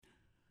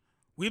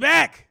We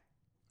back.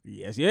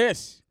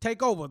 Yes.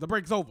 Take over. The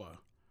break's over.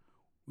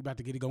 We about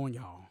to get it going,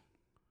 y'all.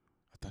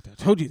 I thought I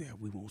told you that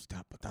we won't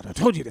stop. Ha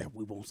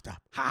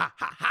ha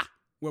ha ha.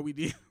 Well, we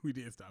did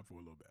stop for a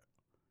little bit.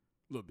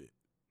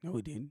 No,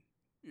 we didn't.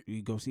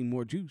 You go see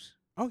more juice.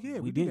 Oh yeah,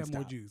 we didn't got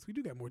more stop. juice. We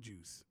do got more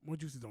juice. More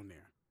juice is on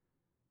there.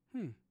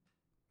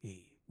 Yeah.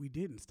 We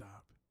didn't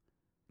stop.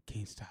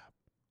 Can't stop.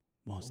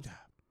 Won't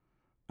stop.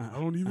 I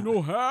don't even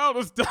know how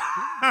to stop.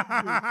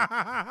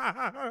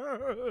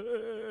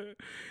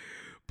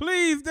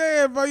 Please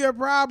stand for your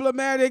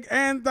problematic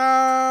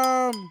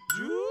anthem.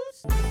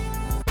 Juice?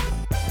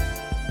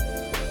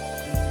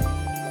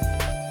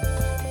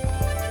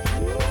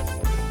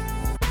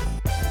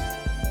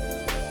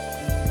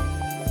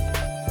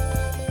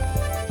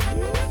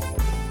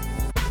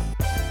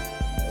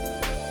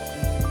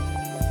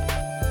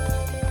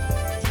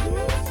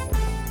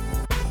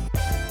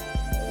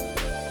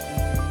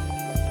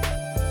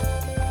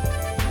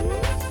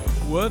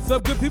 What's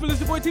up, good people? It's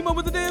your boy T-Mo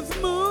with the dance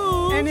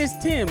move. And it's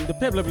Tim, the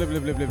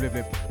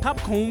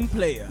popcorn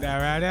player. All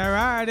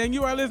right. And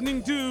you are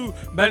listening to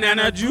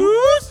Banana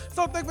Juice.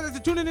 So thankful that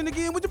you're tuning in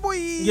again with your boy.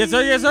 Yes,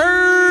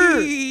 sir.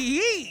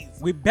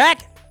 We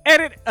back at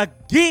it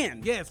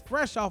again. Yes,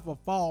 fresh off a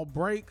fall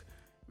break.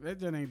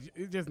 It's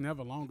just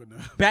never long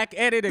enough. Back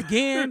at it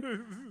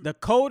again. The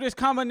coldest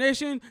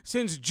combination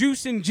since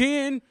juice and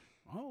gin.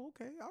 Oh,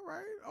 okay. All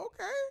right.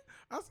 Okay.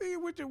 I see you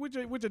with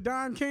your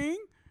Don King.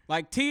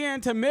 Like Tia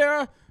and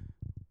Tamara.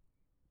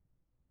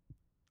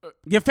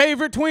 Your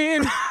favorite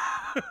twin.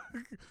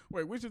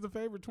 Wait, which is the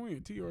favorite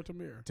twin, Tia or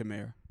Tamara?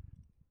 Tamara.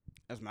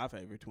 That's my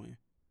favorite twin.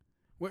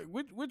 Wait,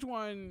 which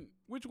one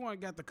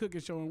got the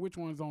cooking show and which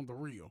one's on the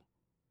real?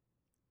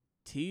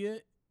 Tia?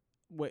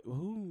 Wait,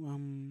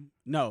 who?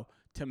 No,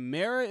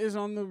 Tamara is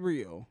on the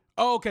real.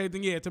 Oh, okay,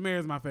 then yeah,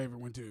 Tamara's my favorite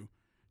one too.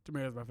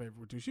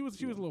 She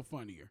was a little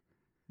funnier.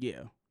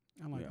 Yeah.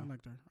 I liked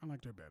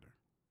her better.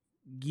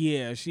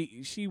 Yeah,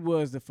 she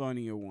was the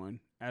funnier one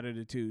out of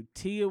the two.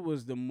 Tia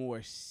was the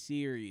more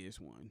serious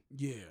one.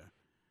 Yeah.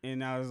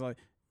 And I was like,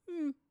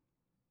 I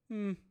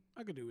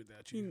could do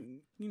without you.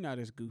 You're not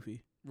as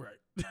goofy. Right.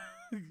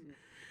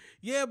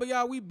 Yeah, but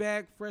y'all, we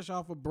back fresh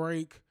off a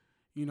break,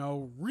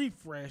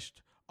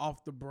 refreshed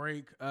off the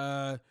break.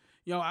 Over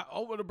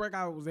the break,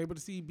 I was able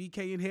to see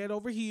BK in Head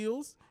Over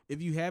Heels.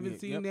 If you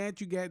haven't seen that,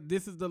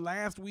 this is the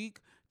last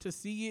week to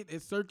see it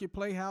at Circuit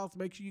Playhouse.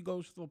 Make sure you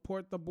go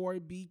support the boy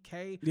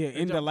BK.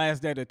 Yeah, the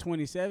last day of the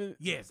 27th?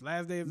 Yes,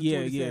 last day of the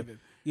 27th.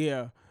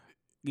 Yeah,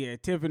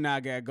 Tiff and I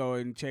got to go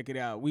and check it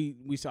out. We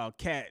saw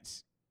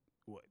Cats.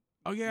 What?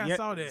 Oh, yeah, I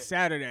saw that.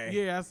 Saturday.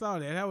 Yeah, I saw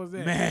that. How was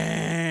that?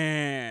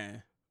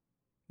 Man.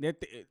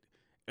 It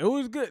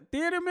was good.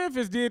 Theater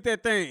Memphis did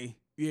that thing.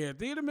 Yeah,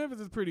 Theater Memphis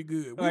is pretty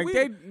good.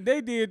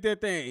 They did their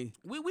thing.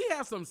 We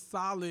have some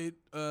solid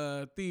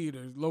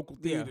theaters, local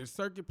theaters.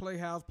 Yeah. Circuit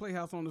Playhouse,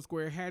 Playhouse on the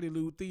Square, Hattie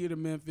Lou, Theater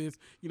Memphis.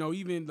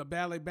 Even the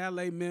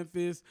Ballet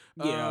Memphis.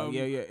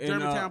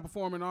 Germantown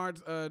Performing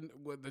Arts.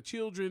 With the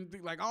children,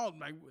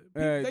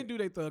 they do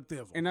their thug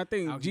thizzle. And I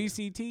think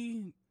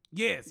GCT.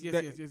 Yes.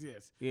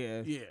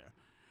 Yeah.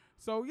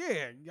 So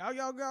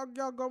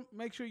y'all go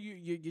make sure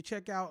you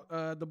check out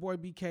the boy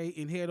BK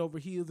in Head Over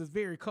Heels. It's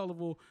very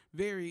colorful.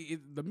 The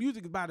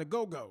music is by the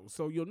Go-Go,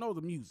 so you'll know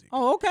the music.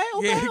 Oh, okay.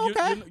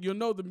 You'll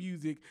know the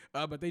music,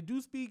 but they do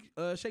speak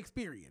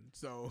Shakespearean.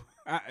 So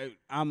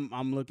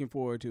I'm looking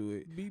forward to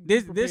it.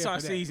 This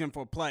our season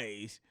for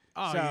plays.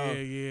 Oh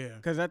yeah.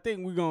 Because I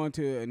think we're going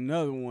to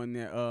another one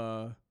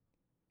that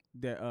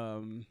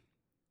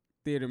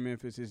Theater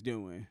Memphis is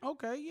doing.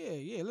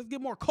 Okay, yeah. Let's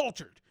get more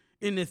cultured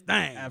in this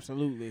thing.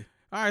 Absolutely.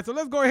 All right, so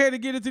let's go ahead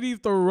and get into these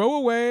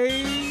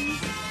throwaways.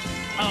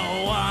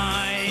 Oh,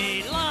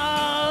 I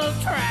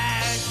love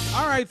trash.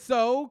 All right,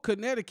 so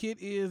Connecticut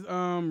is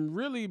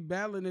really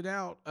battling it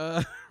out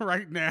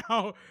right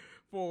now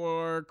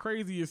for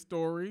craziest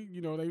story.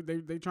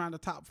 They trying to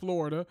top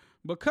Florida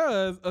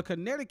because a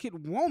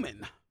Connecticut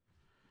woman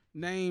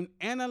named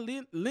Anna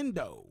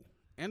Lindo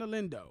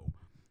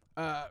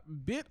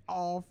bit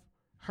off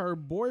her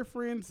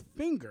boyfriend's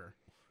finger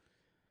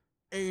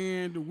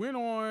and went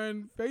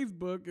on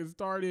Facebook and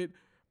started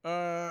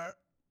bragging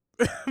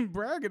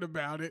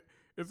about it.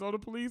 And so the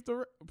police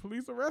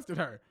arrested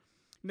her.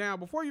 Now,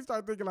 before you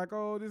start thinking like,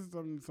 oh, this is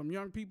some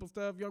young people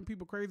stuff, young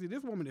people crazy,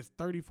 this woman is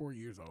 34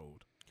 years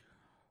old.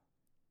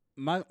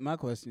 My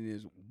question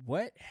is,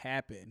 what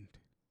happened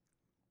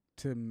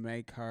to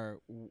make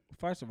her,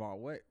 first of all,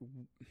 what?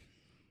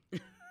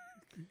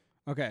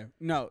 Okay,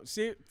 no,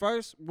 see,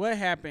 first, what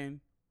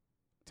happened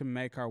to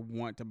make her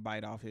want to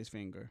bite off his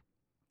finger?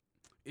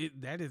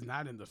 That is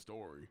not in the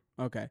story.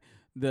 Okay.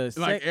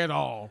 At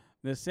all.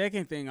 The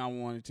second thing I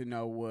wanted to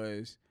know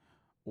was,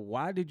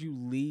 why did you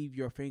leave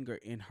your finger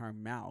in her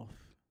mouth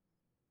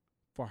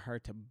for her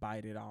to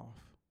bite it off?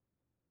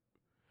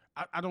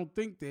 I don't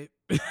think that.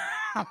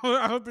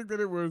 I don't think that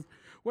it was.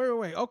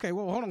 Wait. Okay.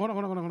 Well, hold on.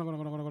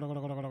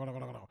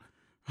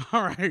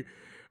 All right.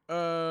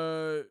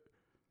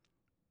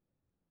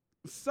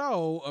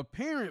 So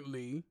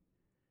apparently,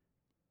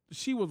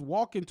 she was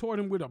walking toward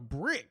him with a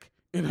brick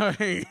in her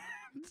hand.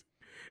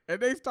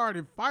 and they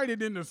started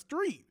fighting in the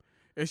street.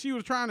 And she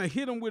was trying to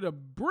hit him with a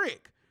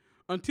brick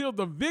until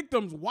the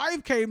victim's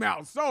wife came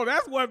out. So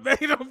that's what made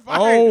them fight.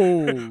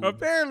 Oh.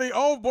 Apparently,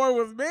 old boy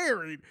was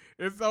married.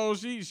 And so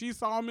she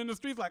saw him in the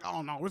streets like,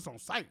 oh, no, it's on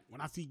sight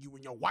when I see you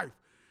and your wife.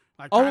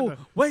 Like, Oh,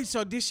 wait,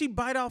 so did she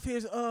bite off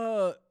his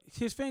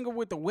finger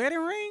with the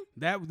wedding ring?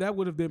 That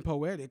would have been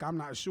poetic. I'm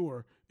not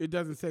sure. It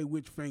doesn't say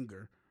which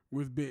finger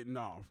was bitten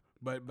off.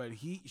 But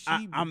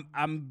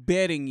I'm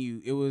betting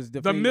you it was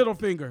the middle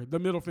finger. The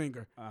middle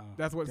finger. Oh,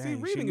 That's what. dang,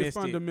 See, reading is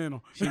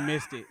fundamental. She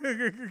missed it.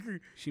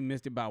 She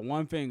missed it by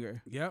one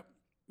finger. Yep.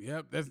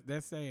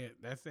 That's sad.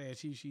 That's sad.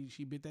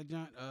 She bit that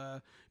joint.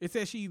 It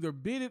said she either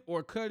bit it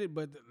or cut it,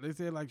 but they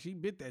said like she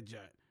bit that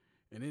joint,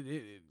 and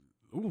it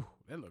ooh,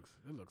 that looks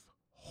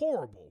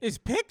horrible. It's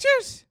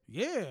pictures?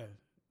 Yeah.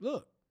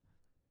 Look.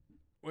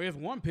 Well, it's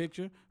one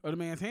picture of the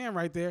man's hand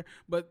right there,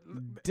 but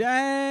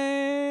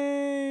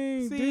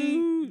dang, see,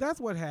 dude. that's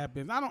what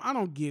happens. I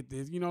don't get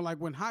this. You know, like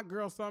when Hot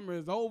Girl Summer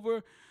is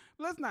over,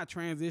 let's not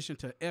transition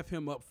to F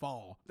him up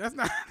fall. That's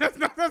not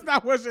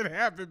what should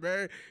happen,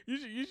 man.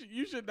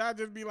 You should not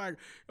just be like,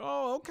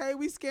 oh, okay,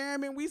 we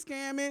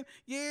scamming.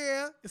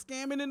 Yeah,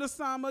 scamming in the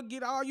summer.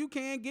 Get all you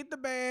can, get the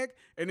bag.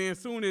 And then as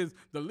soon as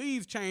the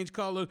leaves change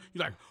color,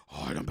 you're like,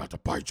 all right, I'm about to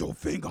bite your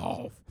finger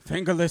off.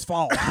 Fingerless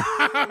fall.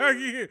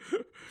 Yeah.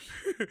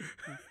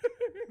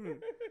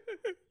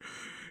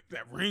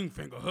 That ring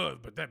finger hers,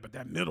 but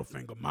that middle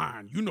finger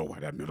mine. You know why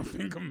that middle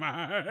finger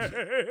mine.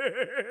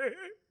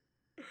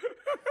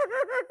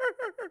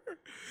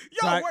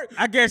 Yo, Like, wait.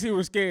 I guess he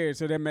was scared,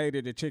 so that made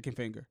it a chicken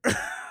finger. Okay,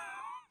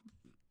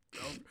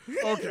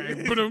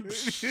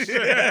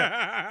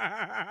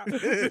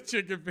 the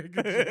chicken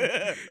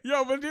finger.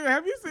 Yo, but dude,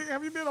 have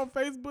you been on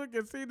Facebook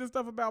and seen this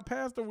stuff about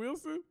Pastor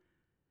Wilson?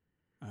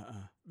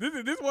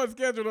 This wasn't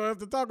scheduled on us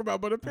to talk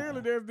about, but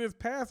apparently there's this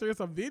pastor. It's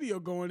a video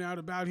going out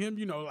about him.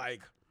 You know,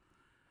 like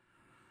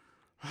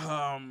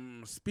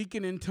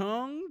speaking in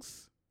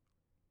tongues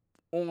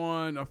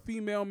on a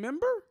female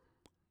member.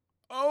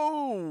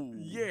 Oh.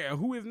 Yeah,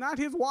 who is not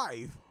his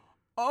wife.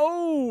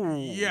 Oh.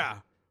 Yeah.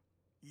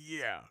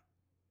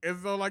 And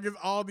so, like, it's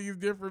all these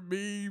different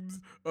memes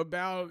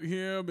about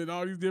him and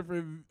all these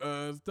different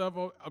stuff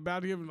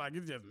about him. Like,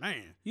 it's just,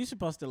 man. You're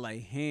supposed to lay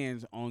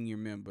hands on your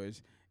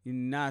members. You're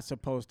not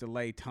supposed to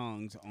lay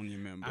tongues on your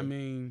members. I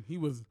mean, he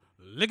was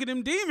licking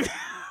them demons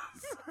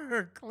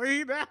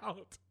clean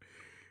out.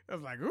 I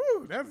was like,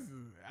 ooh,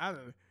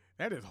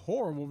 that is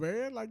horrible,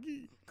 man. Like,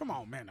 come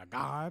on, man, of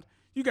God.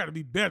 You got to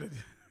be better.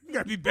 You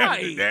got to be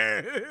better than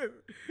that.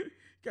 You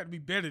got to be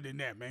better than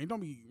that, man. Don't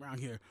be around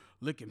here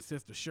licking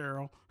Sister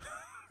Cheryl.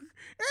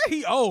 And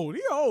he old.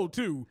 He old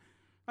too.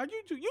 Like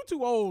you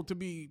too old to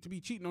be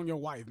cheating on your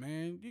wife,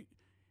 man.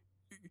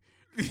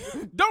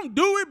 Don't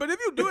do it, but if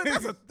you do it,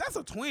 that's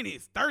a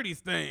 20s, 30s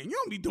thing. You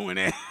don't be doing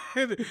that.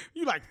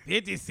 You like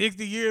 50,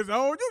 60 years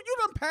old. You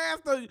done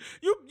passed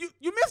you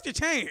missed your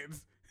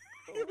chance.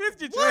 You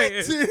missed your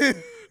chance.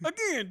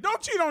 Again,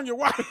 don't cheat on your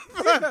wife.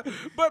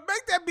 But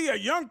make that be a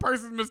young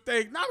person's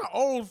mistake, not an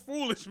old,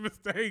 foolish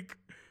mistake.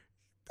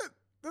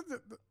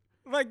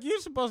 like, you're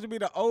supposed to be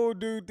the old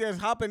dude that's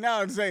hopping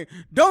out and saying,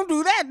 don't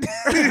do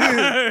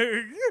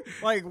that.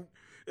 Like,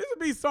 it should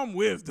be some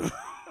wisdom.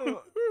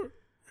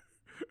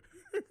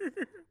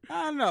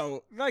 I don't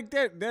know. Like,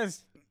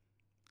 that's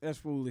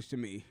foolish to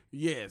me.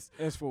 Yes.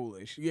 That's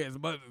foolish. Yes,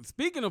 but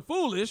speaking of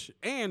foolish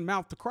and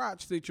mouth to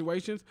crotch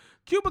situations,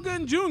 Cuba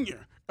Gooding Jr.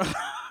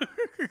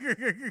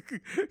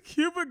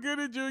 Cuba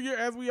Gooding Jr.,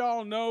 as we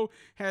all know,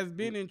 has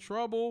been in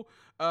trouble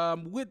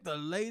with the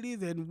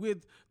ladies and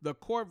with the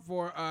court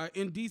for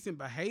indecent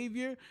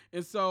behavior.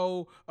 And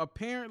so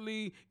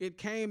apparently it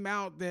came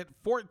out that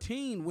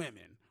 14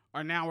 women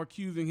are now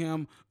accusing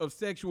him of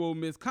sexual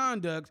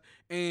misconduct.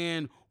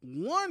 And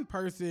one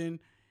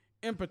person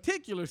in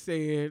particular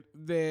said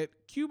that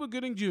Cuba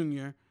Gooding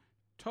Jr.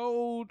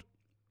 told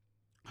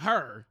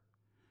her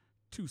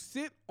to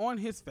sit on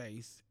his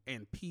face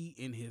and pee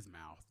in his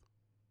mouth.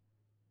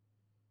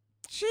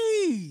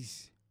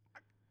 Jeez.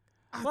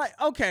 Like,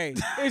 okay,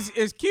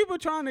 is Cuba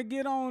trying to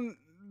get on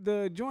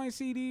the joint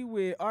CD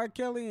with R.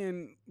 Kelly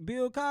and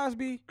Bill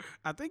Cosby?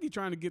 I think he's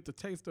trying to get the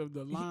taste of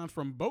the lines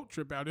from Boat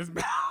Trip out his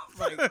mouth.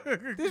 Like,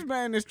 this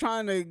man is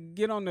trying to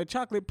get on the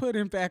Chocolate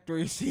Pudding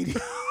Factory CD.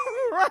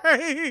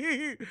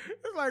 Right.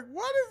 It's like,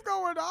 what is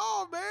going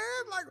on, man?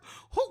 Like,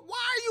 why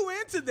are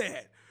you into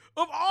that?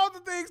 Of all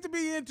the things to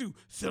be into,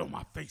 sit on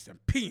my face and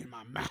pee in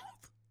my mouth.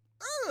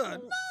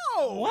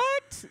 No.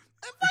 What?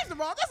 First of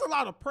all, that's a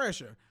lot of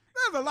pressure.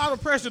 There's a lot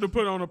of pressure to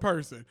put on a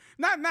person.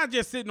 Not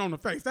just sitting on the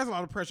face. That's a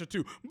lot of pressure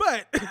too.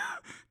 But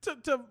to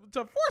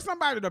force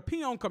somebody to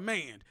pee on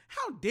command,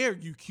 how dare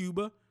you,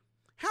 Cuba?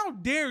 How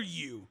dare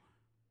you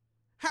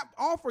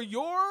offer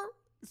your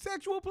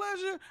sexual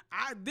pleasure?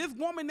 This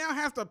woman now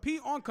has to pee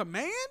on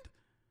command?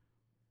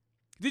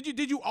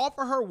 Did you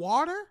offer her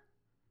water?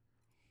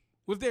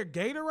 Was there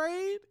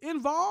Gatorade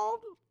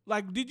involved?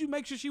 Like, did you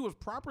make sure she was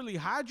properly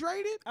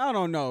hydrated? I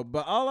don't know,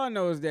 but all I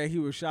know is that he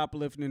was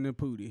shoplifting the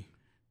pootie.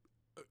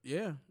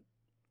 Yeah.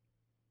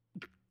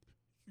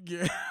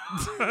 Yeah.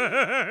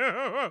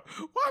 Why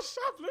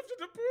shoplifting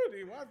the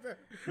booty? Why's that?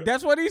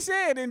 That's what he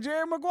said in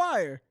Jerry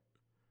Maguire.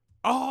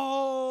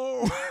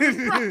 Oh,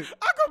 I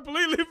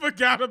completely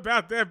forgot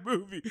about that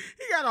movie.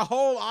 He got a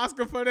whole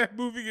Oscar for that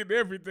movie and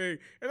everything,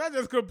 and I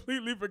just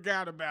completely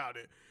forgot about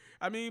it.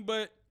 I mean,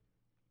 but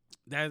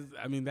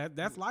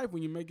that's life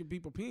when you're making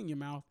people pee in your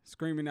mouth.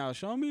 Screaming out,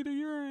 "Show me the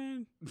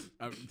urine."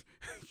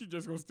 You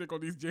just gonna stick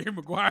on these Jerry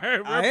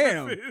Maguire I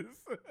am. references?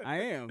 I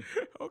am.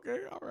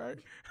 Okay, all right.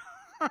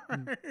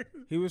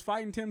 He was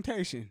fighting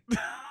temptation.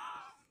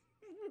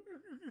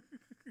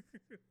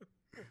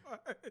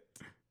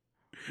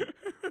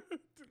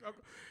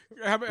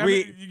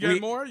 You got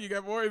more? You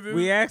got more? Is this?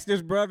 We asked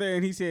his brother,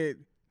 and he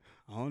said,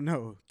 "I don't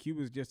know.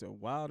 Cuba's just a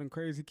wild and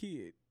crazy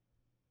kid."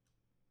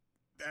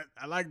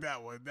 I like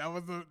that one.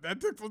 That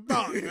took some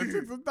thought.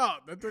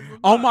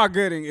 Oh my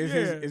goodness, is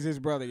Yeah. his his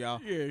brother, y'all?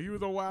 Yeah, he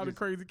was on Wild and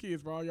Crazy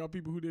Kids for all y'all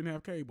people who didn't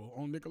have cable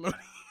on Nickelodeon.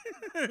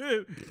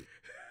 Okay,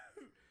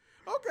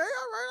 all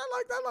right.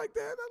 I like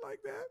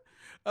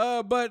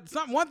that. But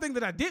one thing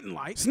that I didn't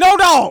like. Snow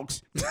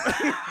dogs.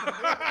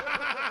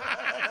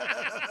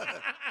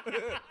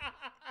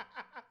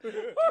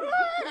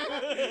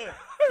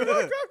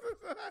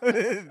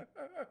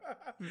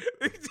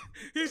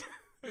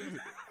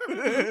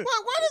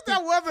 What if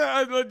that wasn't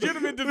a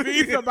legitimate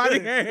disease somebody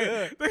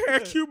had? They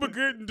had Cuba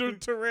Gooding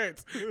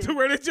Tourette's, to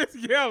where they just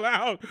yell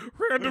out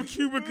random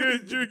Cuba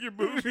Gooding Jr.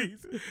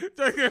 movies just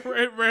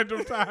at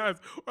random times,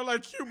 or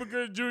like Cuba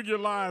Gooding Jr.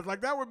 lines.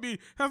 Like that's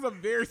a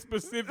very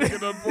specific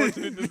and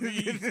unfortunate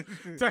disease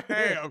to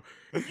have.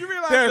 You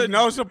realize There's that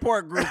no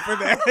support group for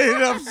that.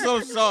 I'm so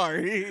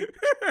sorry.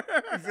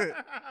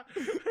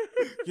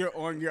 You're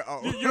on your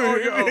own. You're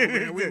on your own,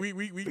 man.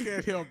 We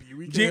can't help you.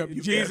 We can't help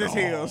you. Jesus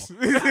at all. heals.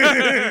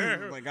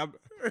 Like I'm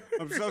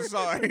so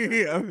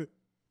sorry. All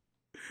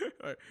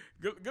right.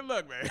 Good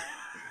luck, man.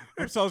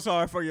 I'm so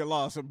sorry for your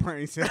loss of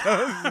brain cells.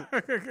 Yeah,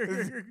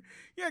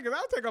 because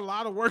that'll take a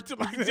lot of work to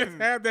just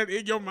have that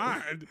in your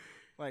mind.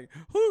 Like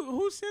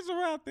who sits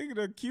around thinking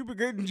of Cuba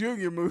Gooding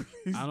Jr.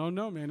 movies? I don't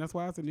know, man. That's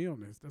why it's an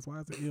illness.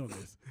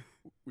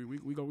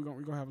 We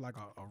gonna have like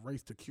a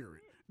race to cure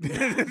it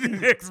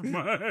next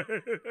month.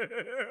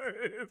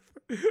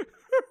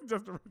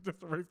 just a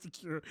race to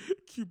cure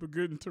Cuba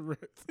Gooding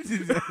Tourette's.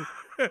 This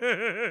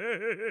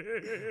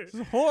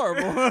is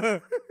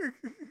horrible.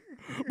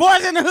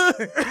 Boys in the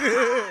Hood.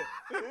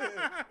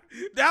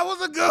 That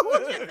was a good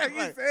one.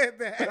 You said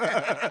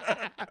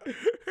that.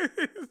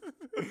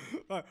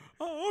 Like,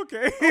 oh,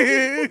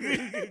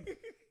 okay.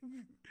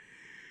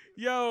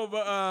 Yo,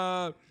 but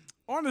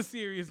on a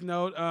serious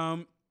note,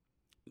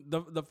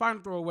 the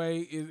final throwaway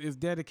is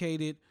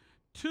dedicated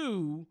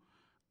to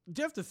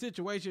just a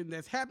situation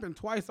that's happened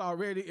twice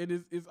already,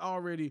 and is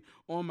already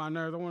on my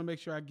nerves. I want to make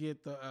sure I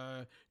get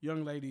the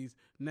young lady's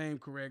name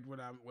correct when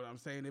I'm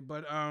saying it,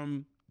 but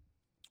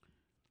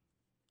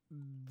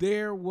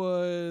there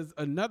was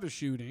another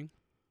shooting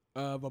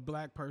of a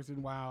black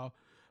person while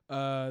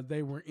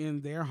they were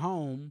in their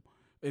home.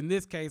 In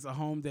this case, a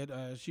home that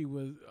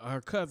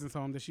her cousin's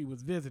home that she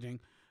was visiting.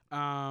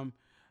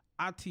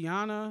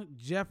 Atiana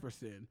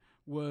Jefferson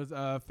was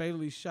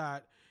fatally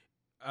shot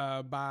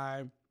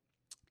by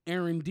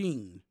Aaron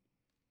Dean,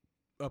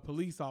 a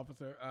police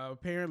officer.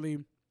 Apparently,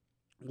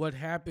 what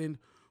happened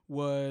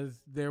was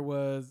there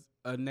was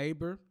a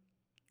neighbor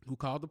who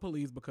called the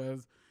police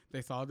because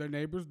they saw their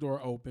neighbor's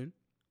door open.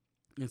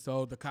 And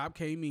so the cop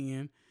came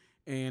in,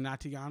 and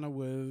Atiana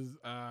was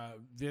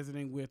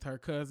visiting with her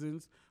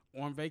cousins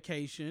on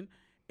vacation,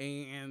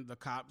 and the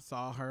cop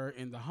saw her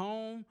in the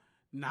home.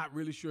 Not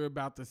really sure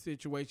about the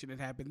situation that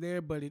happened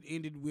there, but it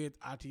ended with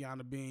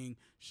Atiana being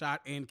shot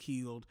and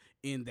killed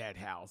in that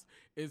house.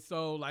 And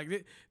so, like,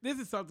 this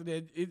is something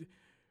that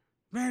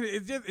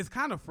it's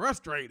kind of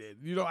frustrating.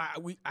 You know,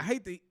 I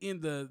hate to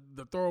end the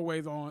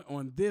throwaways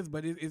on this,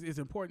 but it's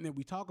important that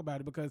we talk about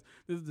it because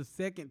this is the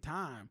second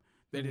time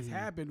that it's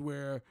happened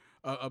where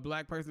a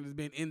black person has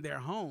been in their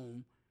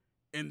home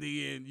and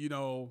then, you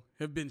know,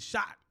 have been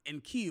shot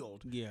and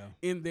killed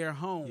in their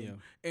home.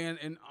 Yeah.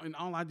 And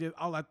all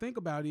I think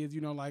about is, you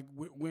know, like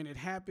when it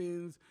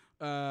happens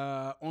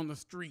on the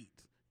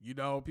street, you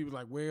know, people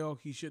are like, well,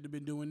 he shouldn't have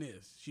been doing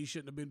this. She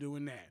shouldn't have been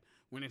doing that.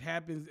 When it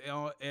happens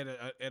at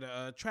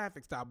a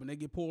traffic stop, when they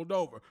get pulled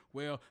over,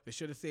 well, they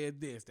should have said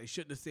this. They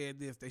shouldn't have said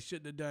this. They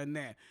shouldn't have done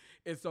that.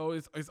 And so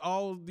it's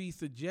all these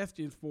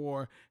suggestions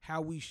for how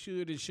we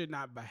should and should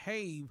not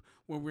behave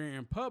when we're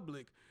in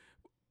public.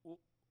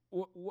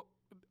 What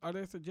are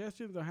there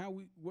suggestions on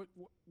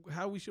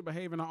how we should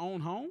behave in our own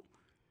home?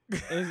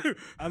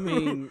 I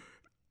mean,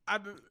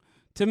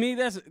 to me,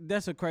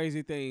 that's a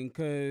crazy thing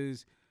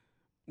because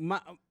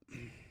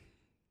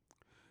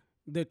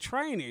the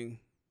training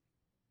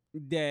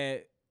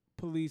that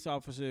police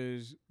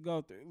officers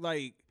go through,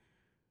 like,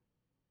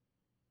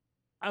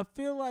 I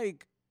feel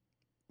like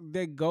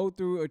they go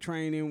through a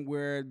training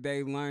where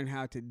they learn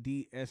how to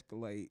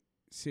de-escalate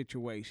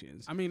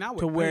situations. I mean, I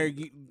would to where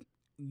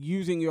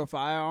using your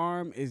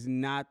firearm is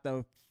not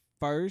the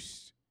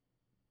first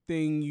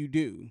thing you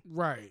do.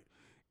 Right.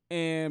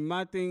 And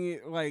my thing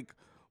is, like,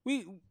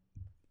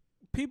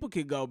 people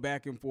could go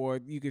back and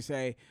forth. You could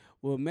say,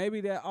 well,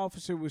 maybe that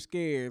officer was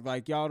scared.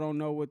 Like, y'all don't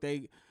know what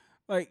they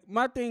like.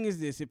 My thing is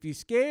this: if you're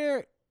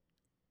scared,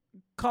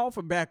 call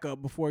for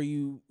backup before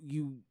you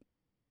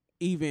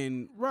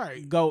even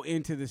Right. go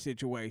into the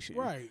situation.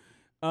 Right.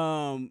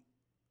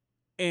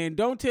 And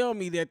don't tell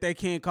me that they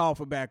can't call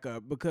for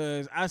backup,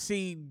 because I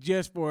see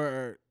just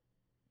for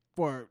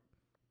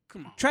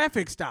Come on.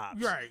 traffic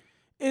stops. Right.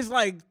 It's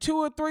like 2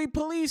 or 3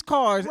 police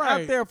cars out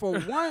Right. there for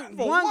one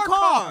For one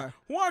car.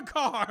 One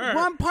car.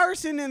 One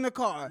person in the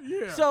car.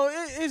 Yeah. So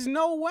it's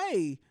no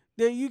way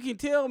that you can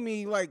tell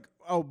me like,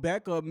 oh,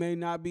 backup may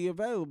not be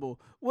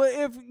available. Well,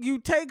 if you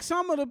take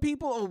some of the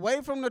people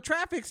away from the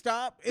traffic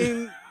stop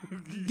and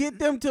get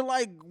them to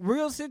like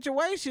real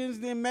situations,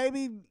 then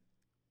maybe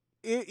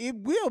it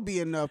will be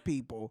enough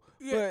people.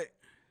 Yeah.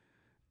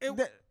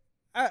 But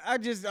I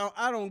just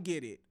don't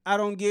get it. I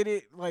don't get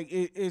it. Like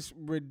it's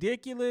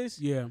ridiculous.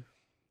 Yeah.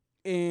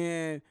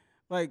 And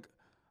like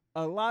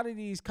a lot of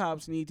these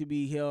cops need to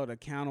be held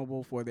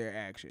accountable for their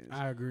actions.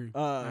 I agree.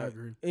 I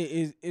agree.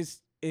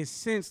 It's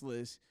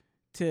senseless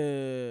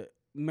to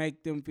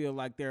make them feel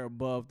like they're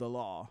above the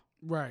law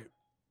Right.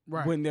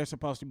 Right. when they're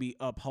supposed to be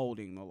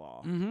upholding the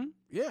law. Mm-hmm.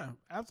 Yeah,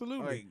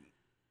 absolutely.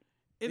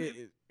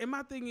 Like, And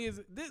my thing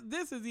is,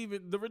 this is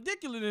even the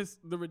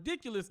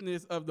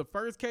ridiculousness of the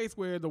first case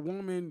where the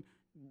woman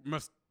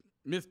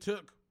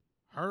mistook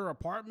her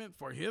apartment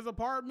for his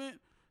apartment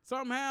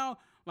somehow.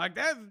 Like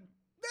that's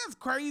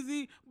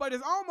crazy, but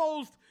it's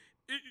almost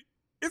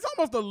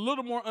a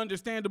little more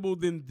understandable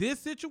than this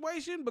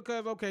situation,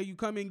 because okay, you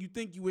come in, you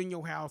think you in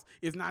your house,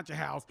 it's not your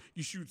house,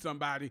 you shoot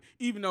somebody,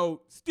 even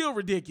though still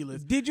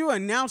ridiculous. did you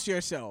announce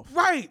yourself?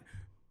 Right.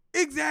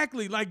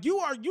 Exactly. Like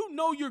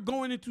you're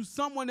going into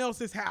someone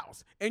else's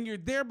house and you're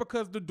there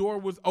because the door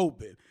was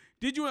open.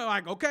 Did you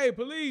like, okay,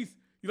 police,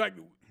 you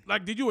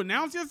like did you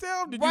announce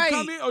yourself? Did you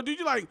come in, or did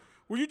you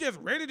were you just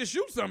ready to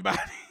shoot somebody?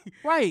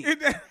 Right. In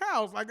that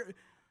house? Like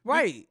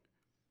Right.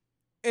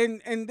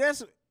 And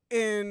that's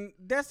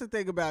the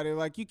thing about it.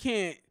 Like you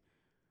can't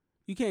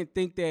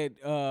think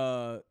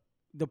that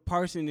the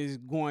person is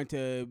going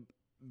to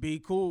be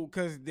cool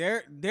because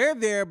they're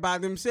there by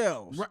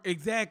themselves. Right,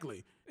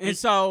 exactly. And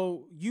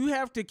so you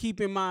have to keep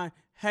in mind,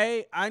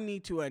 hey, I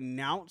need to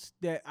announce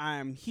that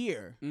I'm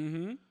here.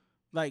 Mm-hmm.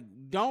 Like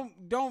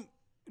don't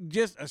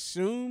just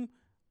assume,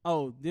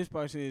 oh, this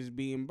person is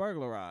being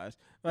burglarized.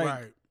 Like,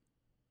 right.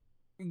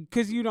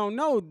 Because you don't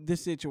know the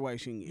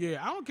situation yet.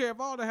 Yeah, I don't care if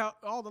all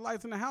the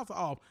lights in the house are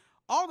off.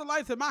 All the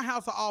lights in my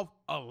house are off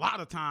a lot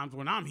of times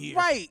when I'm here.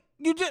 Right.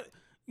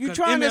 You're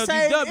trying to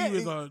say MLGW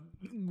is a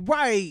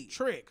right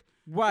trick.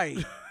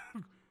 Right.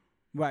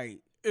 Right.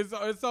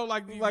 It's so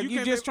like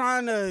you're just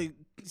trying to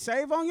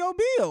save on your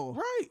bill.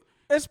 Right.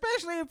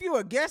 Especially if you're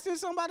a guest in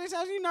somebody's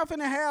house, you're not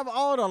finna have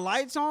all the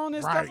lights on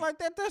and stuff like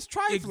that. That's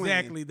trifling.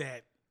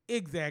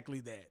 Exactly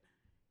that.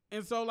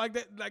 And so like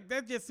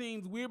that just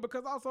seems weird,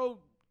 because also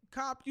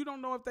cop, you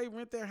don't know if they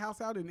rent their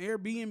house out in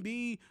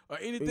Airbnb or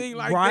anything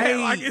like that.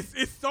 Like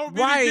it's so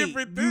many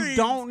different things. You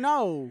don't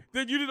know.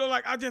 That you know,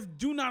 like I just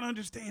do not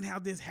understand how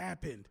this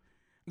happened.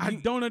 I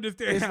don't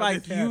understand it's how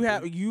like this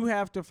happened. you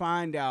have to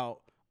find out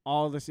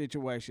all the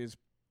situations,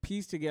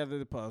 piece together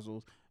the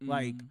puzzles.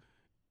 Like,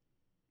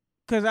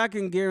 because I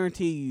can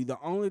guarantee you the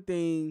only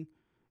thing,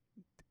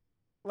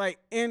 like,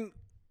 and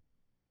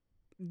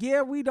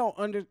yeah, we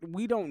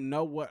don't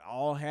know what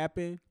all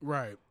happened.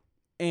 Right.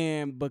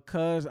 And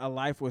because a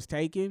life was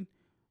taken,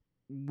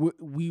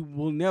 we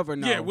will never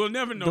know. Yeah, we'll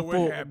never know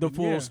what happened. The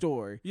full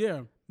story.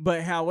 Yeah.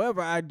 But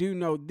however, I do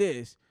know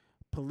this.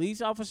 Police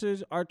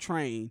officers are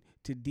trained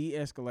to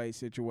de-escalate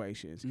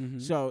situations. Mm-hmm.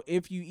 So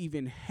if you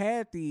even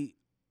had the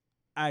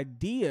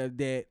idea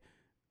that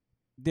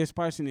this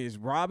person is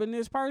robbing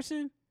this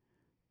person,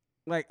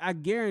 like I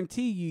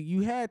guarantee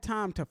you had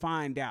time to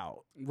find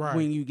out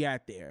when you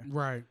got there.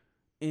 Right.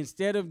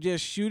 Instead of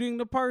just shooting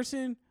the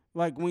person,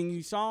 like when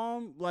you saw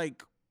him,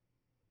 like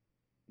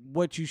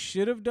what you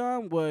should have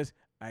done was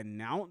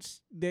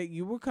announce that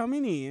you were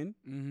coming in.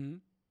 Mm-hmm.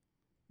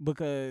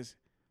 Because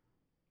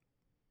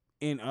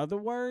in other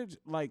words,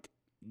 like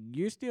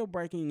you're still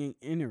breaking and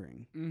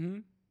entering. Mm-hmm.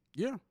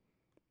 Yeah.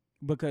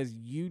 Because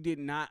you did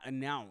not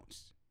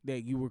announce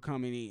that you were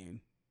coming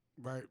in.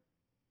 Right.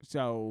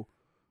 So,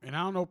 and I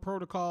don't know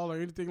protocol or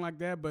anything like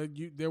that, but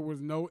there was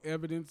no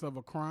evidence of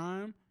a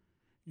crime,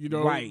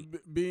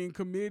 being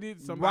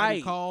committed.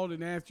 Somebody called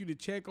and asked you to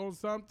check on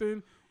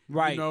something.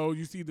 Right.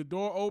 You see the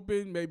door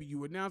open, maybe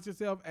you announce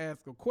yourself, ask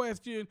a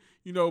question,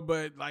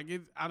 but like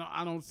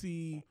I don't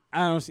see.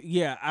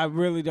 Yeah, I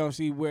really don't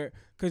see where,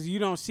 because you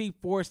don't see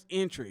forced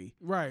entry.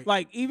 Right.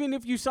 Like even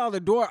if you saw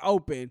the door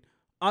open,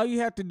 all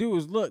you have to do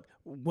is look.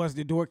 Was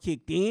the door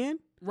kicked in?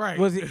 Right.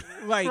 Was it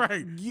like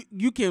right.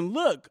 you can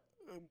look?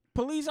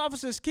 Police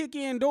officers kick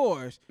in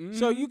doors,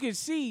 so you can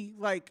see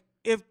like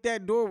if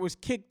that door was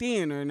kicked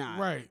in or not.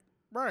 Right.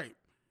 Right.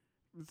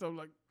 So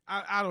like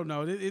I don't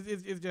know.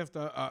 It's just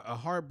a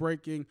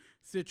heartbreaking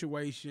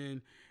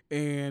situation,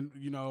 and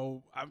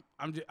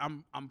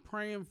I'm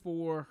praying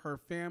for her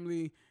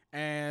family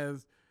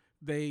as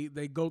they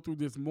go through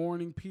this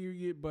mourning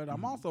period, but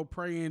I'm also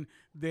praying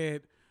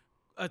that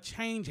a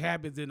change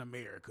happens in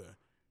America.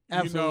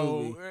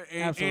 Absolutely. You know,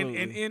 and,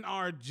 Absolutely. and in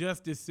our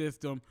justice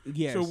system,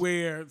 Yes. to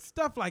where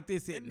stuff like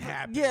this isn't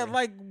happening. Yeah,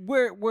 like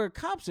where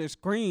cops are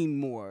screened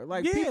more.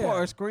 Like people Yeah.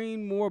 are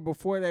screened more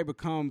before they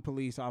become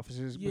police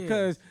officers Yes.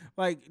 because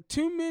like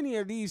too many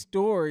of these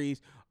stories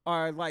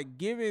are like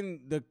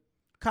giving the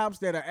cops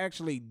that are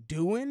actually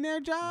doing their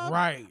job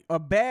right. a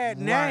bad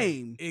Right.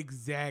 name.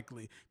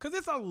 Exactly. Because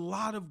there's a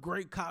lot of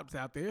great cops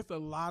out there. It's a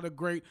lot of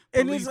great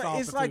And police it's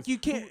officers like you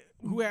can't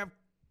who have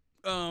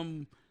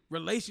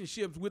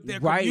relationships with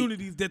their Right.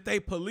 communities that they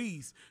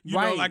police. You know,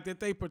 Right. like that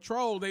they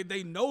patrol.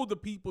 They know the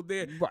people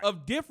there Right.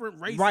 of different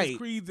races, Right.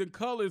 creeds, and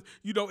colors,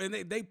 you know, and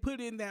they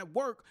put in that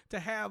work to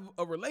have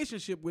a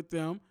relationship with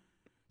them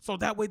so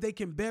that way they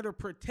can better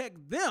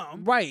protect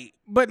them. Right.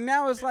 But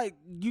now it's like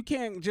you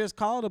can't just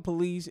call the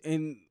police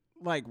and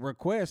like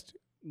request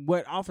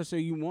what officer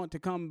you want to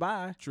come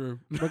by True.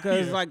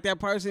 because Yeah. like that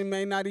person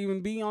may not even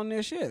be on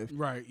their shift.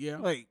 Right, yeah.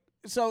 Like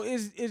so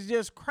it's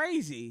just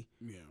crazy.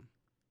 Yeah.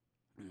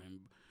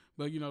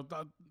 But you know,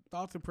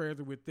 thoughts and prayers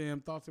are with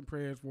them. Thoughts and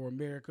prayers for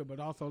America.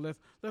 But also, let's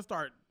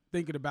start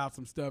thinking about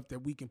some stuff that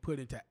we can put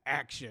into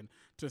action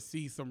to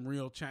see some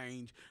real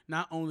change.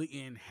 Not only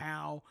in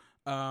how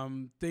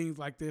things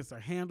like this are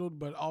handled,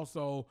 but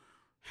also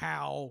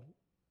how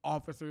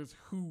officers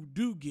who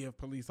do give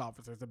police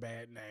officers a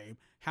bad name,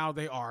 how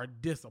they are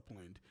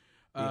disciplined.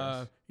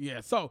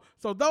 Yeah. So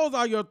those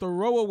are your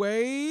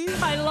throwaways.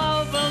 I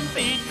love them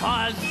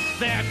because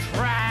they're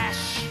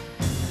trash.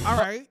 All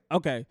right.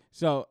 Okay,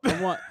 so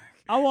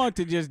I want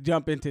to just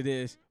jump into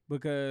this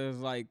because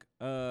like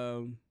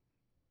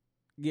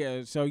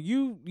yeah, so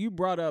you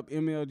brought up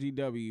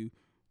MLGW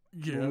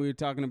Yeah. when we were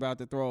talking about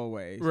the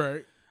throwaways.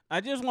 Right.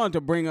 I just wanted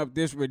to bring up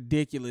this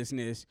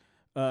ridiculousness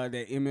that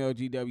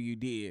MLGW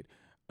did.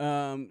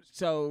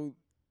 So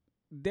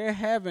they're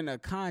having a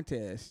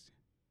contest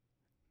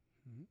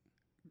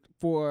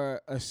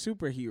for a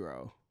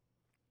superhero.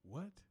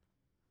 What?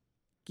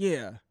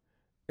 Yeah.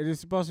 It is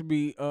supposed to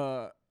be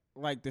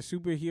like the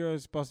superhero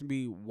is supposed to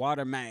be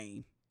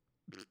Watermain.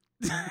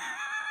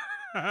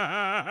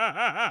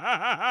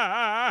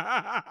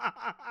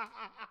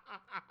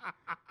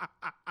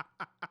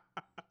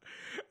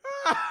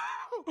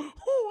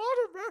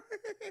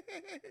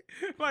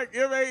 Like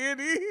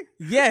MANE?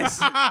 Yes.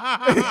 And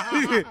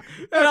I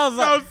was so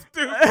like,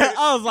 stupid.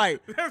 I was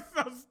like, That's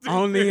so stupid.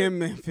 only in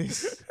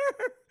Memphis.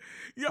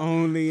 Yo,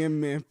 Only in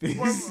Memphis.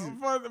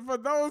 for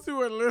those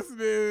who are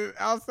listening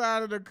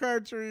outside of the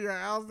country or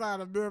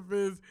outside of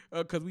Memphis,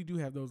 because we do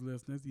have those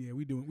listeners. Yeah,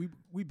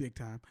 we big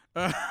time.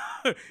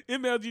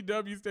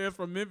 MLGW stands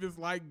for Memphis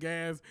Light,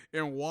 Gas,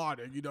 and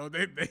Water. You know,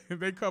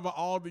 they cover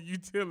all the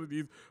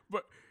utilities.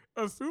 But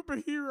a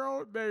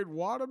superhero named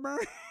Waterman?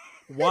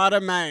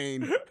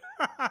 Watermain.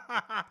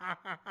 I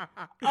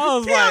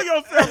was Kill like,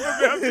 yourself,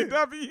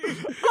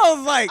 MLGW. I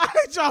was like, I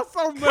hate y'all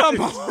so much.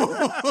 come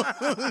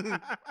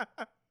on.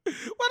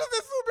 What is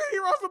this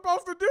superhero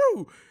supposed to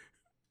do?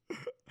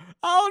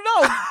 I don't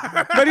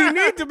know, but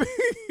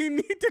he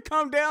need to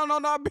come down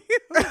on our bill.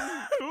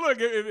 Look,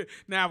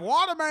 now if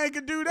Waterman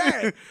can do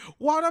that,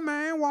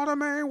 Waterman.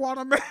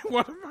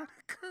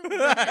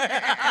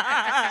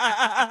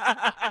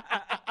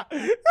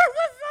 This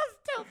is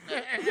so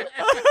stupid.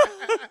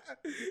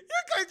 You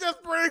can't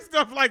just bring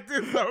stuff like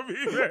this on me,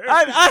 man.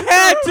 I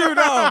had to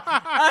though.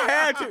 I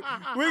had to.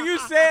 When you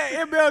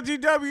said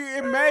MLGW,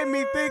 it made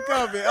me think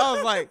of it. I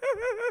was like,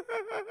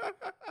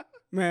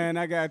 man,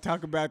 I gotta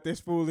talk about this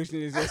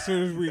foolishness as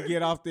soon as we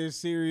get off this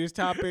serious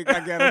topic.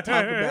 I gotta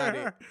talk about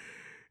it.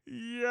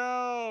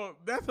 Yo,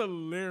 that's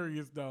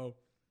hilarious, though.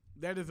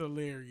 That is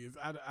hilarious.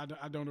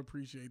 I don't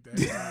appreciate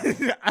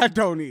that. I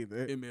don't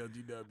either.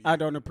 MLGW. I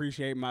don't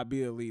appreciate my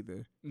bill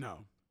either.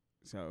 No,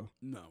 So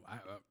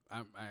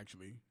I'm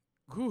actually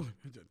too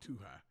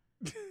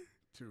high,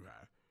 too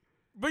high.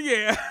 But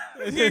yeah,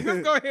 let's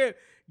go ahead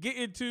get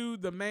into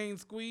the main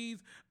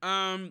squeeze.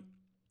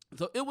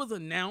 So it was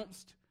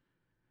announced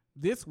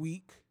this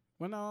week.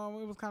 Well, no,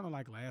 it was kind of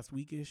like last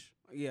weekish.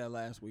 yeah,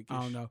 last week.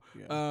 I don't know.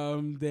 Yeah.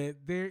 That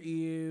there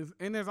is,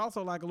 and there's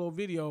also like a little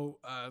video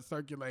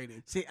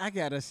circulating. See, I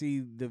gotta see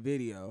the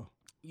video.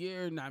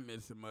 You're not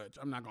missing much.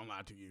 I'm not gonna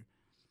lie to you.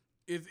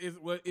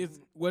 What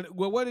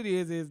it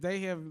is they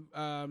have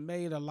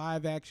made a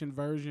live action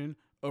version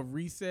of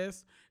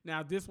Recess.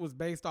 Now this was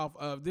based off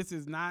of. This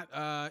is not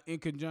in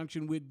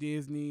conjunction with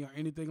Disney or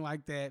anything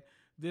like that.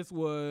 This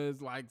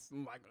was like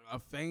a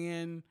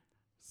fan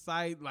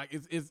site. Like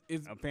it's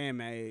A fan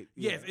made.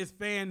 Yes, it's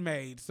fan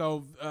made.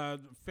 So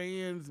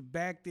fans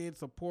backed it,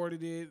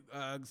 supported it,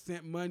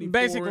 sent money.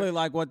 Basically for it.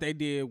 like what they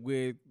did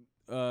with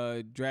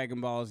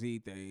Dragon Ball Z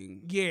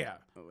thing. Yeah,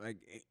 Like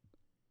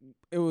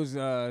it was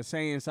a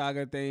Saiyan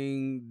Saga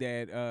thing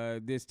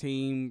that this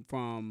team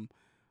from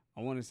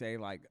I want to say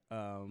like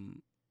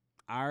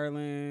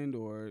Ireland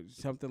or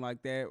something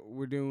like that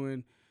were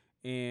doing,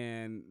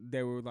 and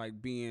they were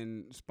like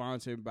being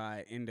sponsored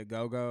by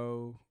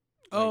Indiegogo.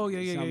 Oh like,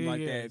 yeah, something like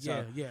yeah, that.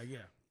 So, yeah.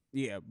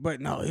 yeah, but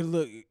no, it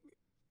looked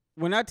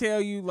when I tell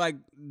you, like,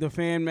 the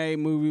fan-made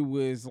movie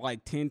was,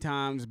 like, 10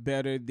 times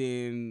better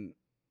than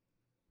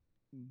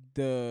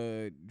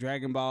the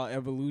Dragon Ball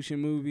Evolution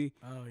movie,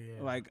 Oh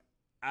yeah. like,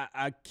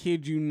 I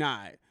kid you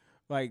not.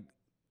 Like,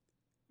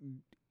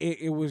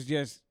 it was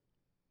just,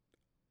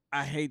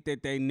 I hate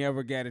that they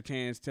never got a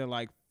chance to,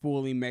 like,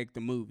 fully make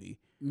the movie.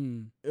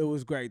 It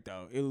was great,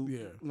 though. It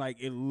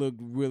looked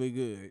really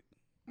good.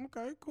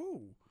 Okay,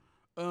 cool.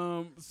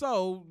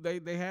 So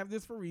they have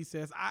this for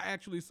Recess. I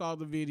actually saw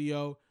the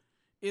video.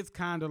 It's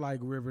kind of like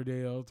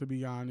Riverdale, to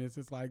be honest.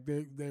 It's like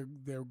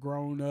they're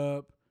grown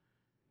up.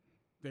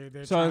 They're So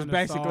it's trying to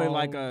basically solve-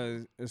 like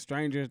a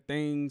Stranger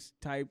Things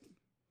type.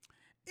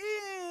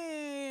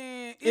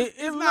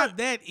 It's not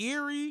that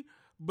eerie,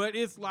 but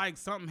it's like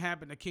something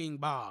happened to King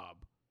Bob.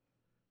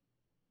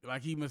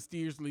 Like he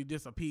mysteriously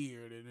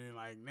disappeared, and then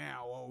like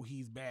now,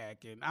 he's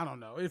back, and I don't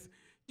know. It's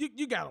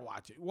you gotta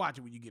watch it. Watch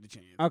it when you get a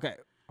chance. Okay,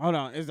 hold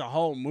on. Is the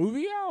whole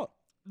movie out?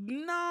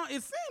 No,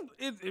 it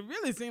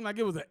really seemed like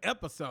it was an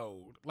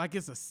episode, like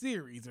it's a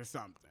series or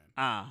something.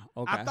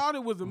 Okay. I thought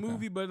it was a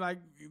movie, but like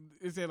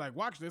it said, like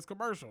watch this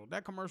commercial.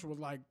 That commercial was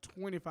like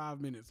 25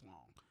 minutes long.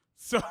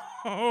 So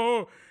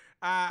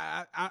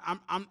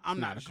I'm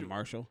not a sure.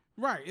 commercial.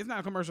 Right, it's not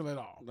a commercial at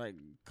all. Like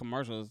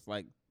commercials,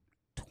 like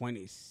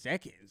 20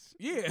 seconds.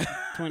 Yeah,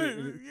 20,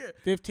 yeah.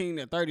 15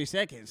 to 30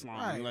 seconds long.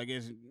 Right. Like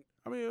it's.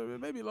 I mean,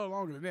 maybe a little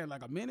longer than that,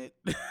 like a minute.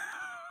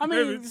 I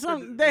mean,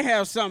 they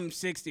have some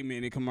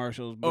 60-minute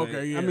commercials, but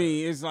Okay, yeah. I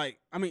mean, it's like,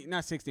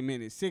 not 60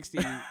 minutes,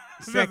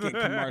 60-second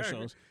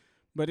commercials,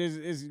 but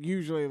it's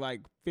usually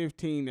like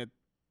 15 to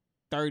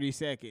 30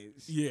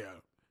 seconds. Yeah,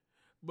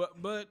 but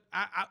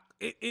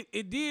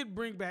it did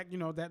bring back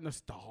that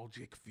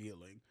nostalgic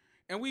feeling,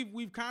 and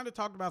we've kind of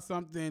talked about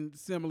something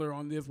similar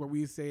on this where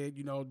we said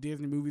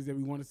Disney movies that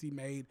we want to see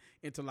made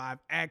into live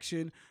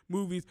action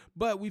movies,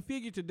 but we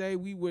figured today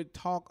we would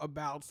talk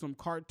about some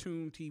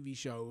cartoon TV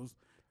shows.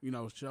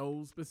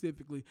 Shows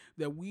specifically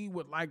that we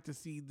would like to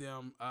see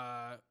them.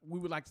 We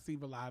would like to see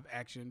the live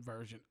action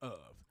version of.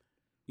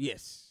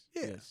 Yes.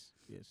 Yeah.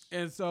 Yes.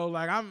 And so,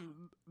 like,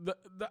 I'm the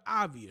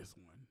obvious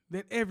one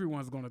that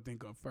everyone's gonna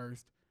think of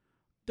first,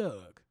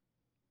 Doug.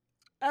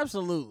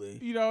 Absolutely.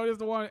 It's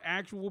the one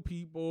actual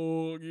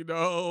people.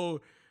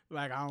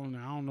 Like I don't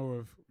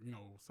know if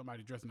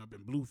somebody dressing up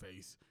in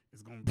Blueface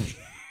is gonna be.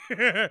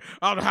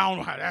 I don't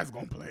know how that's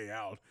gonna play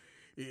out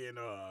in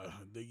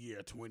the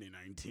year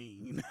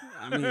 2019.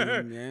 I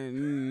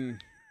mean,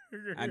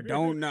 I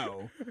don't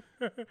know,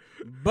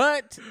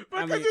 but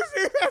I could mean, you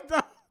see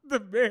that the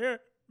mayor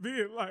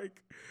being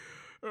like,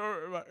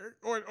 or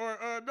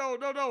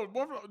no,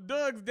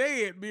 Doug's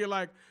dad being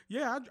like,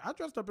 yeah, I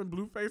dressed up in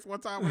Blueface one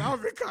time when I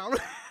was in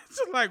college. It's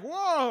just like,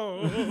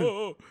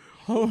 whoa,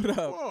 hold up,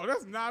 whoa,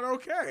 that's not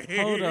okay.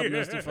 Hold up,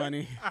 Mr.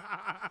 Funny,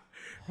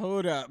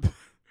 hold up.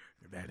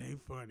 That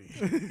ain't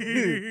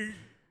funny.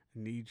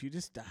 Need you to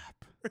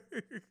stop.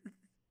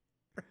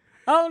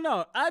 Oh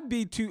no, I'd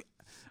be too.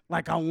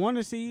 Like I want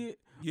to see it,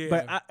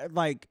 Yeah,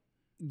 but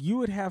you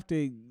would have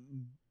to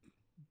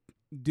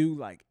do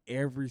like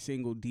every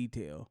single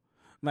detail.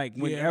 Like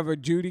whenever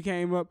Judy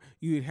came up,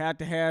 you'd have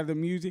to have the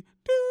music.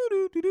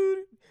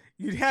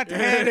 You'd have to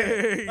have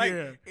it.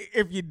 Like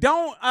if you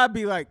don't, I'd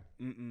be like,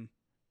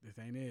 this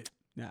ain't it.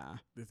 nah,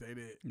 This ain't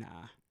it. nah.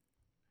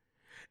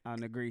 I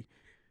don't agree.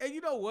 And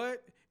you know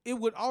what? It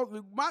would all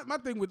my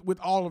thing with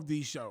all of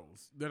these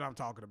shows that I'm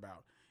talking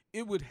about.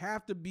 It would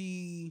have to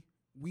be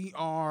we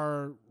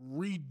are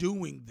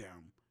redoing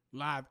them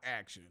live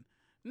action,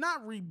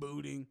 not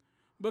rebooting,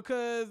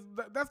 because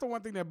that's the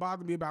one thing that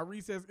bothered me about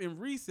Recess. In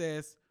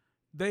Recess,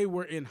 they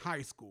were in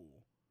high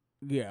school.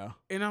 Yeah.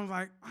 And I was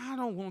like, I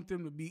don't want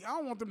them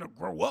to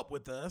grow up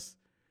with us.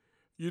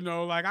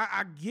 Like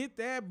I get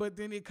that, but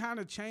then it kind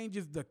of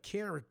changes the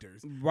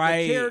characters.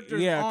 Right. The characters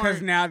because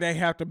aren't- now they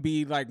have to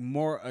be like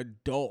more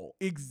adult.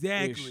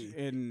 Exactly.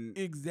 And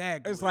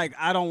Exactly. it's like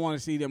I don't want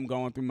to see them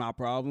going through my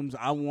problems.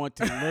 I want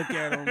to look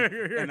at them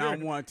and I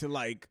want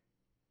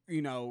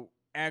to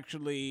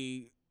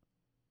actually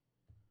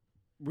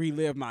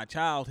relive my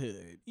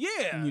childhood.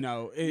 yeah.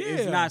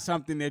 It's not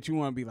something that you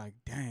want to be like,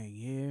 dang,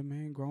 yeah,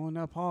 man, growing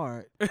up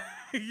hard.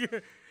 Yeah.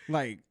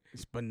 Like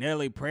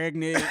Spinelli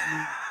pregnant.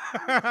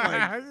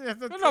 Like,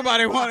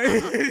 Nobody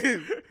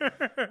wanted.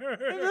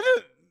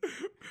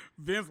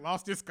 Vince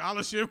lost his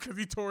scholarship because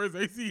he tore his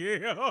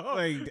ACL.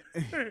 Like,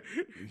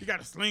 he got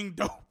to sling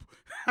dope.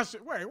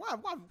 Wait, why,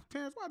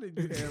 Terrence? Why did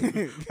you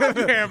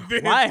have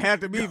Vince? why it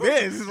had to be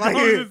this? Like,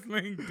 on his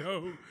sling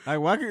dope?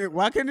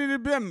 why couldn't it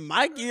have been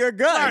Mikey or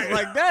Gus? Right.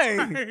 Like,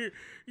 dang.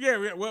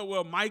 Yeah.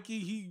 Well, Mikey,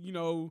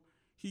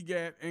 he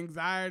got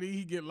anxiety.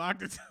 He get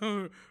locked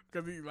into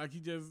because he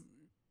just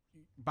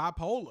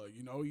bipolar.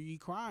 He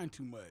crying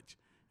too much.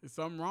 There's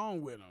something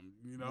wrong with him.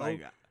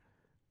 Like,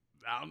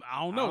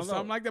 I don't know,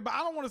 something like that. But I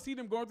don't want to see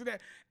them going through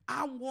that.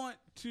 I want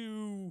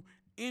to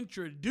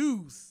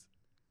introduce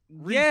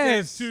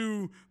Recess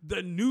to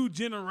the new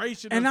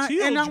generation of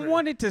children. And I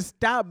want it to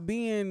stop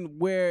being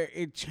where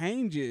it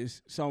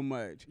changes so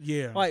much.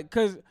 Yeah. Like,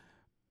 because,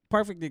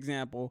 perfect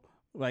example,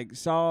 like,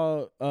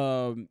 saw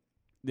the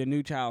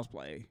new Child's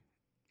Play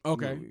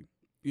Okay. movie.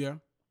 Yeah.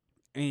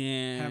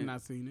 And Have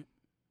not seen it.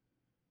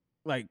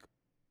 like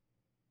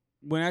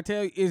when I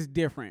tell you it's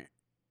different,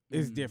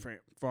 it's Mm.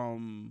 different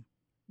from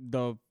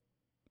the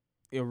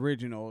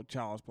original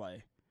Child's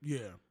Play.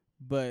 Yeah.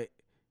 But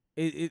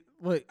it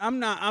look, I'm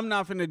not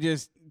finna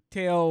just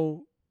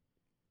tell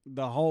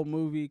the whole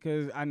movie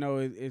because I know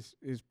it's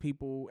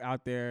people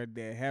out there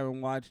that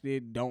haven't watched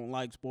it, don't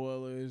like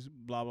spoilers,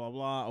 blah blah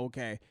blah.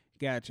 Okay,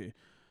 gotcha.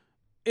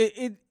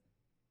 It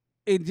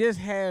just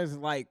has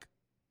like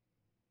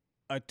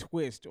a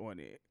twist on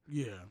it,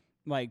 Yeah.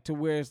 like to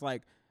where it's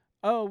like,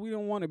 oh, we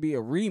don't want to be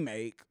a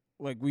remake,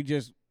 like we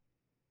just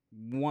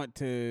want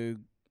to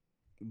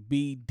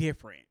be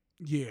different,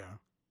 Yeah.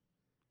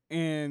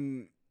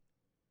 and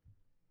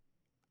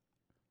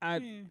I.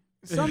 Yeah.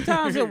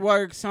 Sometimes it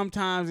works.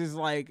 Sometimes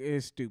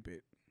it's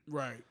stupid.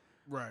 Right.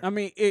 Right. I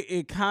mean,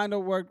 it kind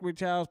of worked with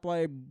Child's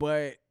Play,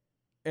 but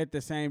at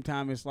the same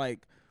time, it's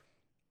like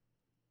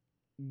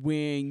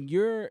when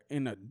you're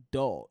an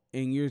adult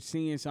and you're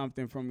seeing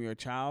something from your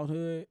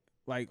childhood,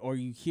 like, or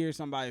you hear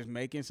somebody's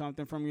making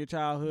something from your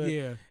childhood,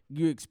 yeah.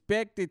 you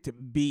expect it to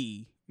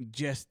be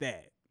just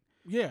that.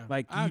 Yeah.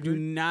 Like I you do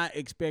agree. not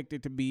expect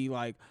it to be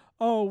like,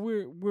 oh,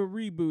 we're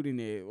rebooting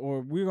it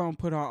or we're gonna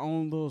put our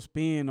own little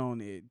spin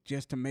on it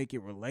just to make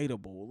it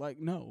relatable. Like,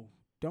 no,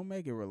 don't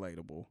make it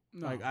relatable.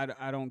 No. Like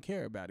I don't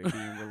care about it being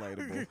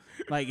relatable.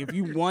 Like if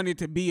you wanted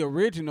to be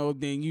original,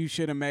 then you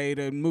should have made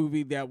a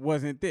movie that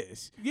wasn't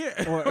this.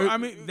 Yeah. Or, I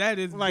mean, that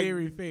is like,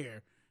 very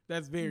fair.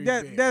 That's very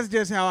fair. That's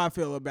just how I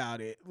feel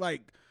about it.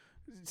 Like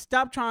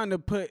stop trying to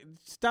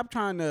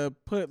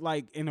put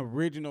like an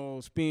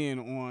original spin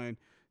on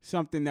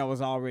something that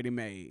was already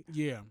made.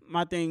 Yeah.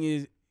 My thing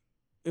is,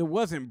 it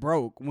wasn't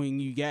broke when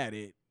you got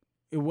it.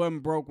 It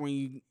wasn't broke when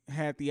you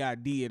had the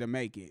idea to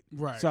make it.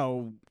 Right.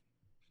 So,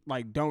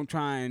 like, don't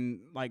try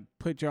and like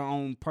put your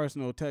own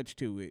personal touch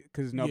to it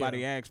because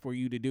nobody asked for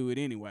you to do it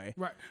anyway.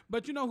 Right.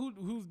 But you know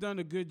who's done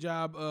a good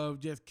job of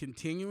just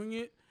continuing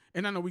it?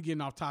 And I know we're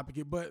getting off topic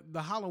here, but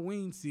the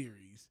Halloween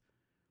series,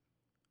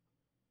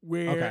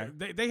 where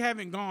they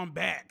haven't gone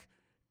back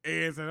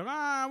and said,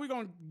 we're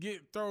gonna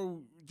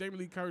throw Jamie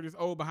Lee Curtis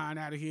old behind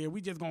out of here.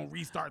 We just gonna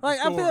restart the Like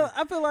story.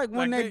 I feel like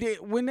when Like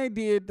they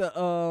did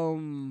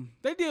the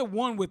They did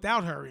one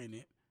without her in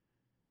it.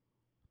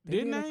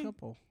 Didn't did they? a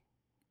couple.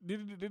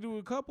 Did they do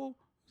a couple?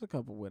 There's a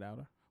couple without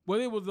her. Well,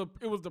 it was the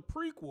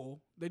prequel.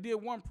 They did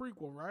one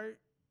prequel, right?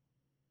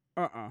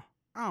 I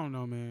don't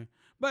know, man.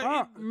 But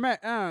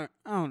I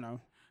don't know.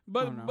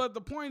 but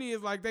the point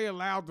is, like, they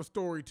allowed the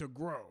story to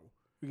grow.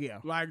 Yeah.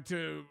 Like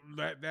to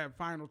that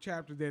final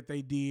chapter that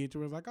they did,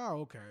 to it's like,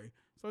 oh, okay,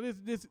 so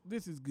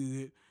this is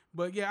good.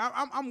 But yeah,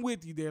 I'm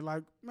with you there.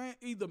 Like, man,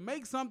 either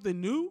make something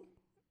new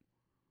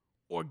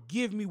or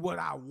give me what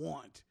I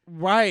want.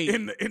 Right.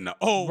 In the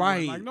old one.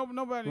 Right. Like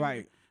nobody.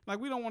 Right. Like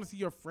we don't want to see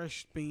your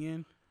fresh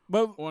spin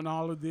But on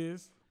all of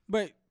this.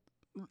 But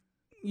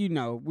you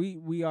know,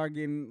 we are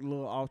getting a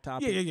little off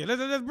topic. Yeah.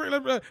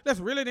 Let's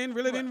reel it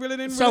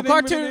in. So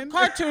cartoons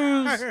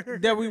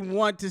that we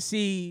want to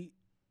see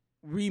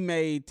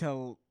remade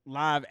to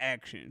live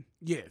action.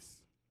 Yes.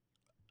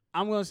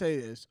 I'm gonna say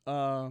this.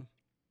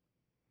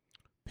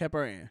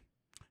 Pepper Ann.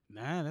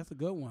 Nah, that's a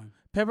good one.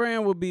 Pepper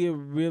Ann would be a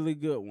really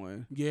good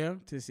one Yeah,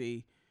 to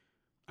see.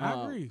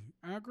 I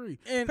agree.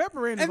 and-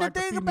 Pepper Ann is and the like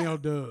the thing female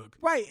Doug.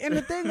 Right, and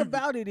the thing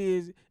about it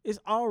is, it's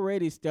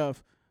already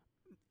stuff.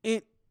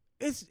 It's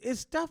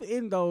stuff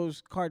in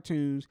those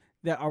cartoons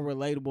that are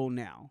relatable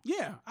now.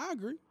 Yeah, I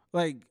agree.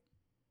 Like,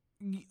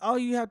 all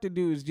you have to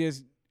do is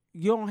just,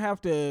 you don't have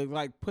to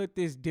like put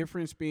this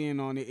different spin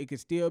on it. It could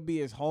still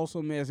be as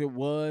wholesome as it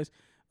was.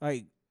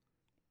 Like,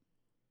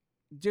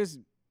 just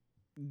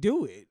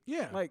do it.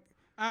 Yeah, Like,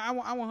 I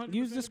 100%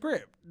 use the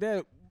script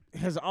that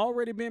has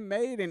already been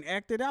made and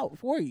acted out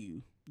for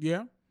you.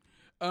 Yeah.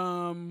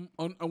 On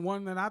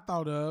one that I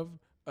thought of,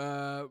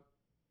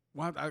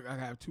 one I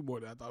have two more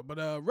that I thought, but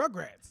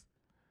Rugrats.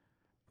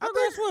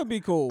 Rugrats would be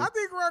cool. I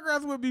think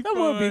Rugrats would be That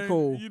fun. would be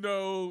cool. You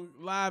know,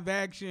 live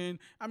action.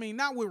 I mean,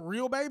 not with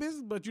real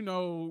babies, but you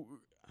know,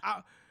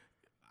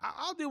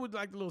 I'll deal with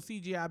like the little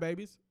CGI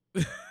babies.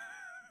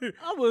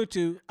 I would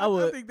too. I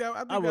would. I think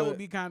that would. would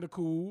be kind of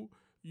cool.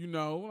 You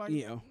know, like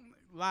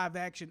live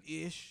action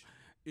ish.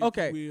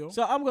 Okay,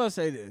 so I'm gonna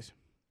say this,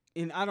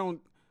 and I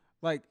don't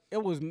like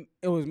it was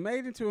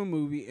made into a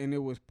movie and it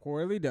was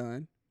poorly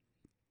done,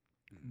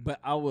 but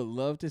I would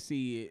love to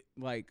see it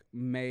like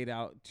made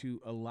out to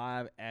a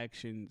live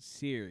action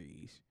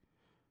series,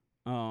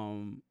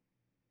 and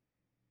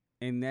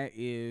that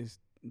is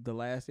The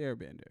Last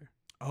Airbender,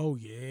 Oh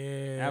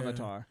yeah,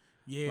 Avatar.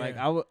 Yeah, Like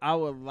I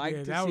would like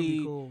to that would see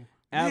be cool.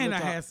 Avatar. Man,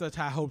 I had such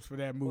high hopes for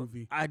that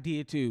movie. I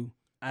did too,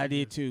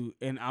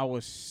 and I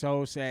was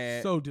so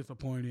sad So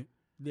disappointed.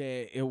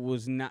 that it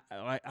was not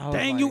like. I was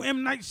Dang like, you,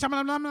 M Night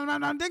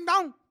Shyamalan, ding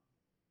dong.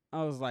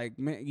 I was like,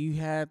 man, you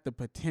had the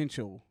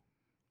potential.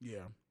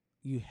 Yeah,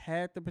 You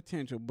had the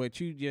potential, but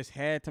you just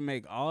had to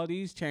make all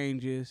these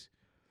changes.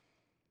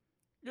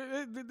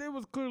 it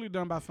was clearly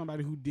done by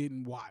somebody who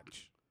didn't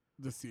watch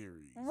the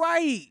series.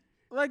 Right.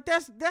 Like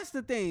that's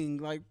the thing.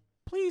 Like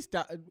please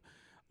stop.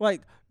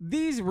 Like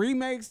these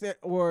remakes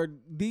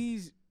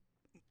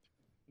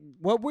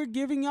what we're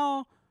giving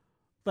y'all,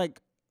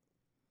 like,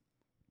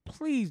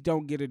 please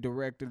don't get a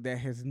director that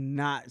has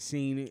not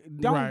seen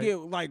it. Don't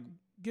Right.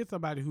 Get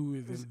somebody who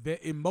is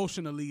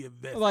emotionally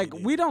invested. like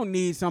in we it. don't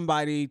need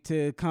somebody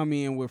to come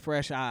in with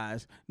fresh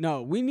eyes.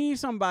 No, we need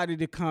somebody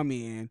to come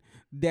in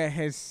that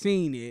has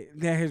seen it,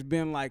 that has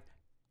been like,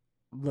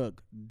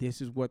 look,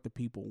 this is what the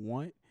people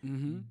want.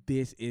 Mm-hmm.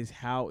 This is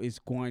how it's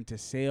going to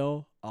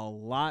sell a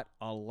lot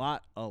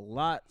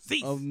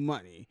Cease. of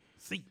money.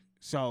 See.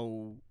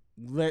 So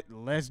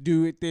let's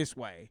do it this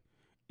way.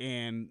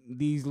 And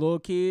these little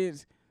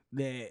kids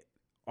that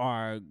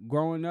are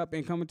growing up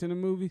and coming to the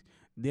movies,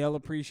 they'll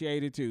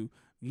appreciate it too.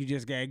 You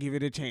just gotta give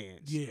it a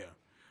chance. Yeah.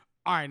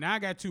 All right, now I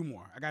got two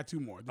more. Then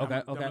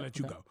Okay, I'm gonna let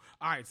you go.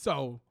 All right,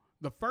 so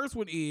the first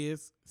one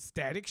is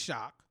Static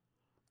Shock.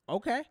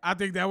 Okay. I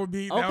think that would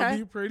be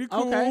pretty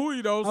cool. Okay.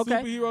 You know, Okay.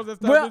 superheroes and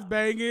stuff Well, is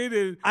banging,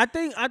 and I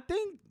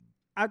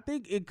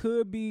think it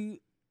could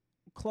be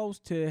close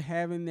to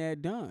having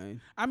that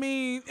done. I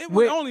mean, it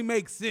would With- only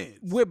make sense.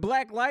 With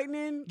Black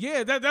Lightning,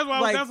 Yeah, that's what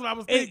like, I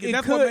was thinking. it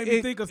That's could, what made me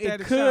it- think of it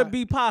Static could Shock.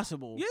 be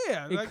possible.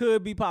 Yeah, It like,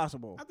 could be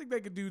possible. I think they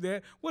could do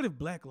that. What if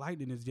Black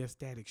Lightning is just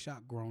Static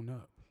Shock grown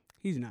up?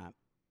 He's not.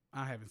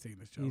 I haven't seen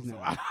the show, He's so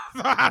not.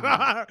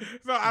 I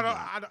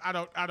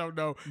don't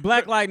know.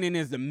 Black Lightning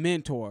is the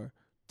mentor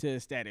to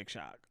Static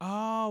Shock.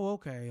 Oh,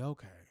 okay. I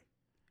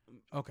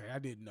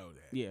didn't know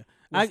that. Yeah.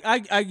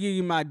 I give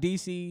you my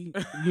DC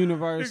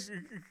universe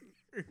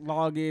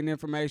login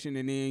information,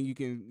 and then you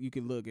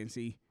can look and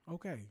see.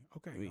 Okay.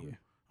 Yeah.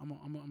 I'm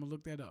gonna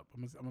look that up.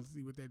 I'm gonna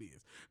see what that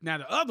is. Now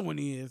the other one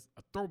is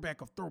a throwback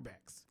of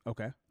throwbacks.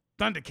 Okay.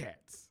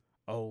 Thundercats.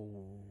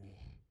 Oh.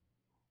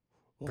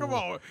 Come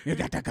on. You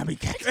got that gummy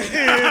cat.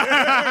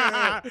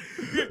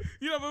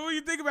 You know, but when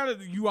you think about it,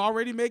 you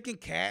already making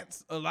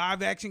Cats, a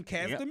live action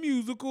Cats Yep. the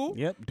musical.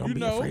 Yep. Don't You be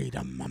know. afraid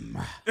of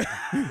mama.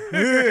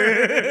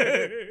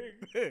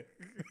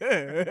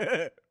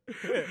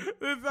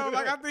 So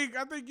like I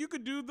think you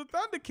could do the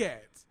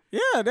Thundercats.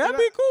 Yeah, that'd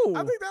be cool.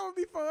 I think that would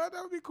be fun.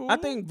 That would be cool. I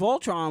think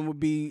Voltron would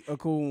be a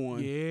cool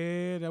one.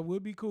 Yeah, that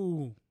would be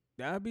cool.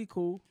 That'd be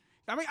cool.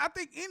 I mean, I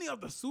think any of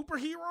the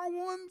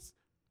superhero ones,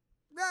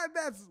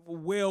 that's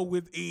well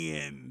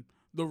within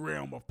the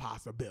realm of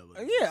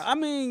possibility. Yeah, I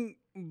mean,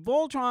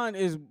 Voltron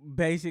is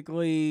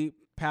basically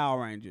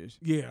Power Rangers.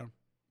 Yeah.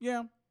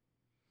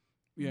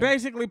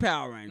 Basically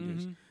Power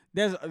Rangers. Mhm.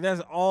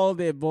 That's all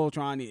that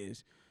Voltron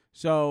is.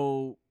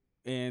 So,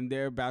 and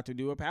they're about to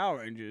do a Power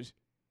Rangers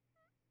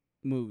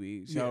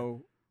movie.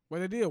 So,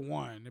 Well, they did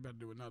one. They about to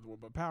do another one,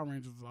 but Power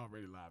Rangers is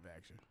already live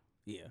action.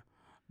 yeah.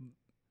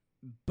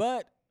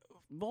 But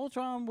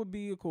Voltron would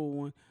be a cool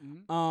one.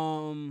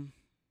 Mhm.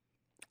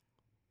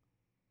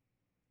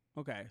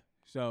 Okay.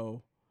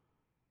 So,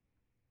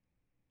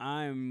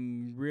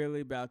 I'm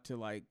really about to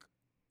like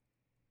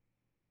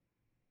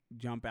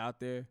jump out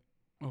there.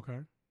 Okay.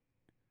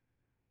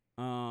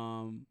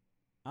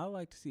 I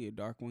like to see a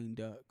Darkwing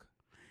Duck.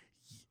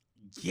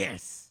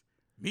 Yes.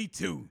 Me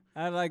too.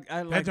 I like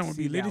That to joint would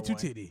see be litty that too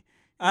one. titty.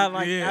 I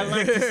like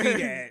to see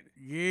that.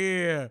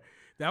 Yeah.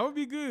 That would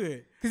be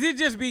good. Cause it'd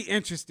just be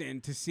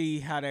interesting to see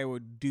how they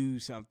would do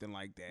something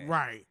like that.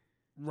 Right.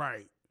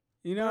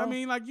 You But know, I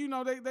mean, like, you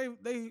know,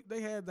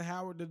 they had the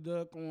Howard the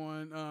Duck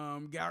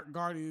on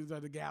Guardians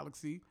of the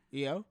Galaxy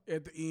yeah.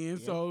 at the end.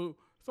 Yeah. So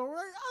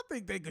I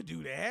think they could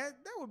do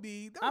that. That would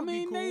be I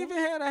mean, cool. they even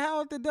had a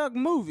Howard the Duck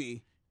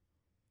movie.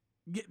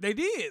 Yeah, they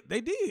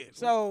did.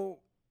 So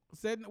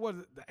Said, was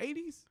it the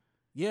 80s?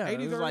 yeah, 80s, it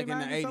was early like in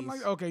the 90s, 80s. something like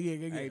that? Okay,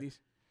 yeah. 80s.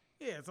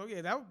 Yeah, so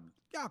yeah,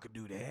 y'all could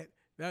do that.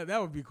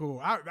 That would be cool.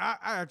 I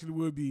actually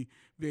would be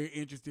very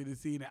interested in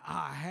seeing that.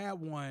 I had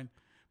one,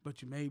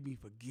 but you made me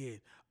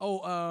forget.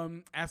 Oh,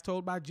 As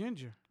Told by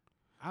Ginger.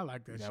 I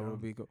like that show. That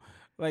would be cool.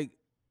 Like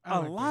I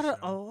like that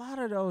a show. lot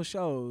of those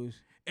shows.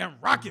 And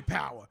Rocket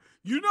Power.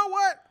 You know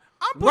what?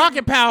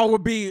 Rocket Power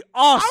would be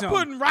awesome. I'm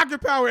putting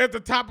Rocket Power at the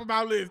top of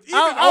my list. Even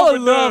I would over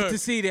love Doug. to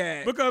see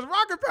that. Because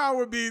Rocket Power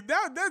would be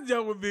that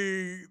joke would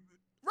be.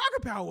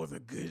 Rocket Power was a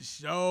good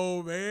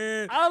show,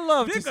 man. I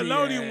love to see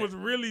Nickelodeon that. was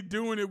really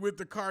doing it with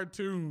the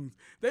cartoons.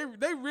 They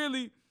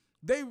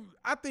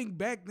I think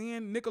back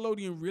then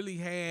Nickelodeon really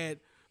had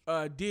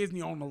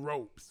Disney on the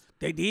ropes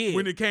They did.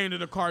 when it came to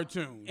the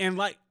cartoons. And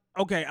like,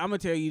 okay, I'm gonna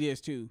tell you this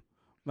too.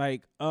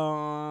 Like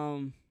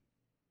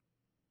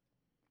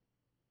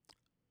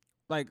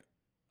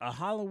a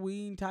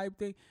Halloween type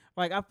thing.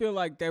 Like, I feel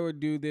like they would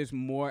do this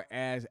more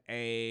as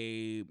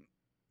a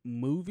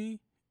movie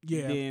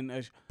Yeah, than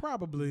a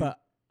probably. but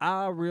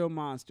Our Real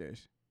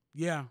Monsters.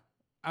 Yeah,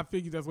 I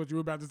figured that's what you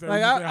were about to say.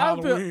 Like, when you said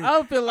Halloween.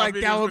 I feel like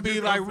figured that that's would what you be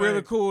was like gonna really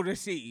say. cool to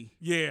see.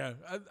 Yeah,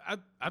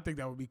 I think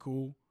that would be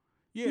cool.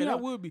 Yeah, You know-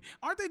 that would be.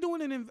 Aren't they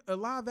doing a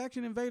live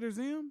action Invader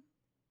Zim?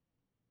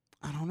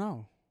 I don't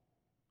know.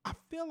 I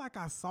feel like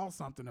I saw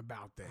something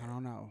about that. I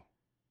don't know.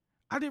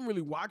 I didn't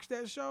really watch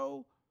that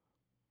show,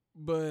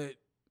 but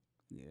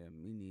Yeah,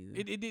 me neither.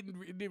 it didn't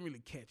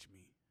really catch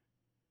me.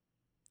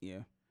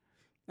 Yeah.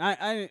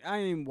 I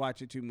didn't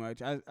watch it too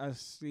much. I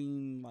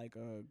seen like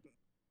a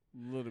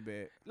little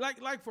bit.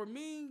 Like for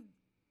me,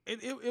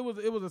 it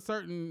was a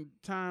certain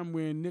time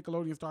when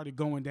Nickelodeon started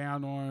going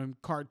down on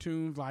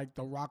cartoons like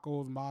the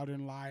Rocko's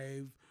Modern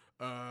Life,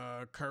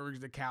 Courage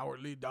the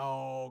Cowardly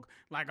Dog.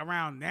 Like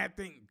around that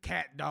thing,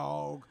 Cat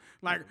Dog.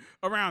 Like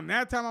around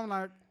that time, I'm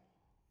like,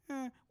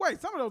 wait,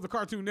 some of those are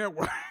Cartoon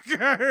Network.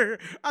 I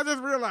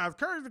just realized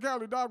Courage the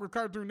Cowardly Dog was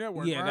Cartoon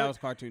Network. Yeah, right? that was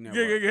Cartoon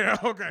Network. Yeah.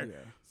 Okay. Yeah.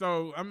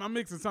 So I'm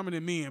mixing some of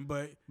them in,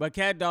 but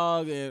Cat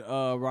Dog and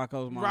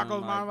Rocko's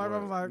Modern Modern Life, I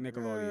was like,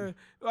 Nickelodeon.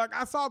 like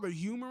I saw the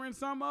humor in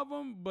some of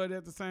them, but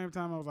at the same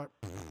time, I was like,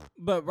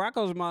 But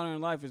Rocko's Modern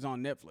Life is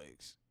on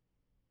Netflix.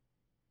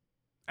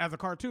 as a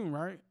cartoon,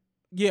 right?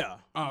 Yeah.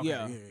 Oh, okay,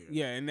 yeah.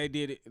 yeah. And they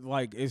did it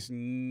like I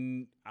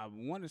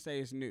want to say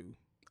it's new.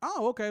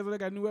 Oh, okay. So they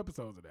got new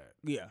episodes of that.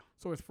 Yeah.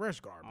 So it's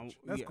fresh garbage.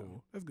 That's yeah.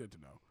 cool. That's good to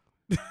know.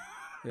 That's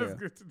Yeah.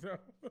 good to know.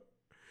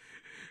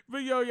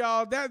 But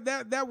y'all,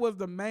 that was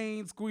the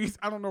main squeeze.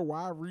 I don't know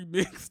why I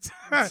remixed.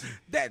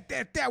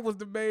 that was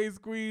the main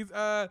squeeze.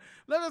 Let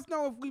us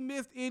know if we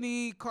missed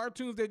any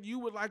cartoons that you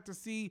would like to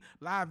see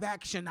live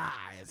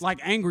actionized. Like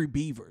Angry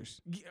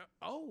Beavers. Yeah,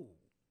 oh.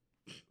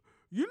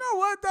 You know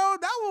what though?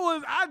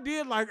 I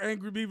did like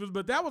Angry Beavers,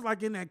 but that was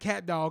like in that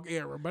Cat Dog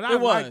era. But I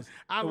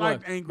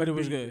liked Angry but it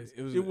was Beavers.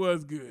 good. It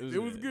was good.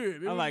 It was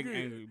good. I like good.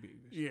 Angry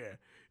Beavers.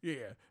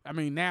 Yeah. I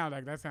mean, now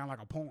like that sounds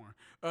like a porn.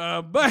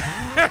 But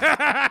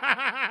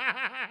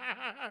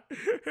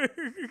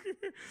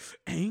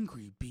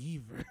Angry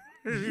Beaver.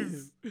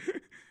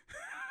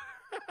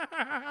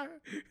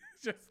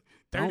 Just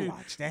 30, Don't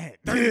watch that.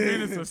 30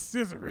 minutes of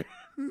scissoring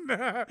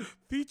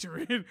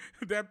featuring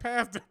that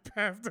Pastor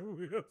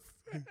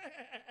Wilson.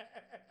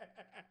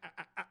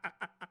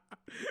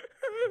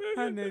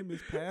 Her name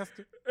is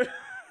Pastor.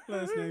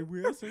 Last name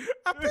Wilson.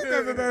 I think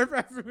that's the name,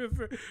 Pastor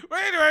Wilson.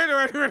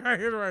 Well,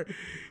 anyway.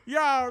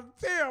 Y'all,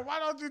 Tim, why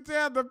don't you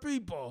tell the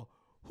people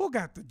who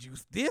got the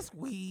juice this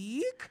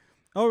week?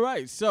 All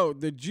right. So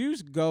the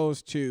juice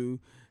goes to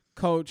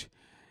Coach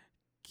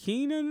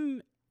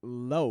Keenan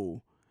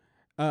Lowe.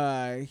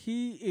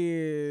 He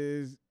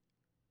is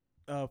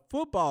a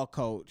football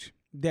coach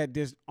that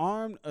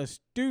disarmed a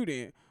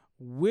student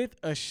with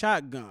a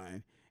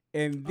shotgun.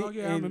 And I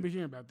remember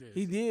hearing about this.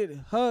 He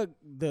did hug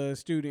the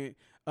student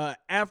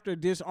after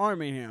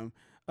disarming him.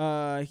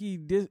 He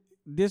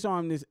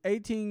disarmed this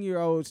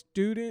 18-year-old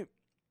student,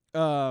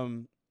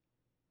 and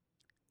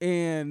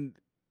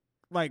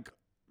like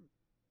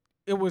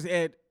it was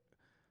at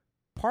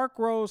Park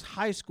Rose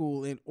High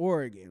School in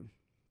Oregon.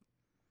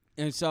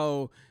 And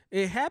so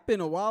it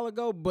happened a while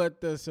ago, but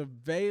the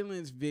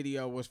surveillance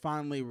video was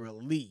finally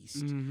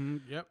released. Mm-hmm.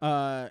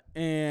 Yep.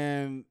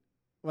 And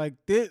like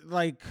this,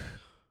 like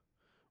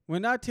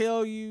when I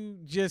tell you,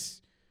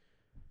 just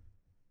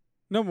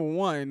number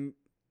one,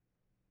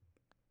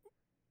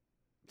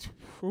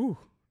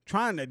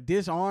 trying to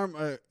disarm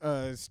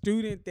a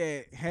student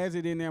that has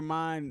it in their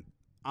mind,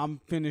 I'm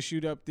finna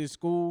shoot up this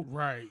school.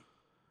 Right.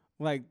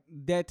 Like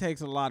that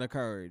takes a lot of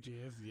courage.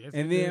 Yes.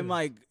 And then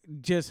like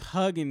just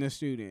hugging the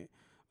student.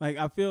 Like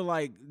I feel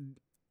like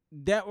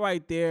that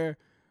right there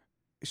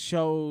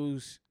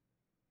shows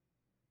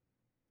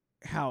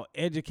how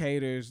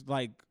educators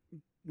like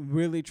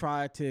really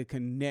try to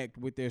connect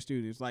with their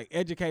students. Like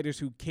educators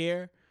who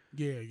care.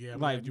 Yeah.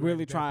 Like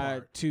really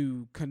try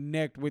to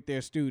connect with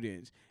their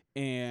students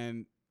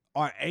and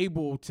are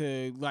able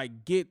to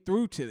like get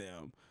through to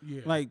them.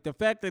 Yeah. Like the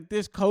fact that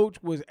this coach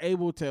was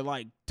able to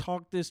like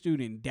talk this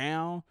student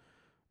down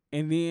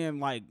and then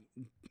like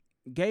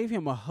gave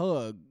him a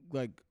hug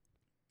like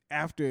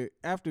after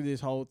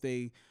this whole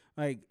thing,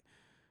 like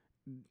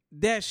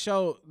that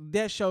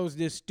shows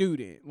this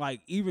student,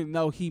 like even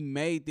though he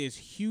made this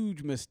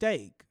huge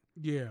mistake,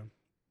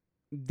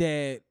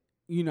 that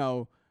you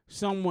know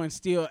someone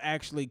still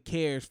actually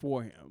cares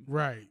for him,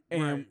 right?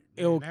 And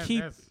it'll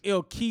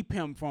keep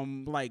him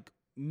from like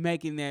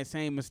making that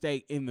same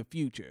mistake in the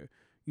future.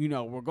 You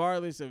know,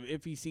 regardless of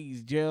if he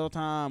sees jail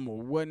time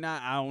or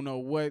whatnot, I don't know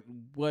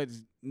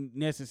what's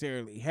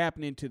necessarily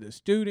happening to the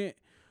student,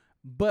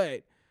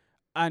 but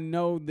I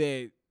know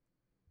that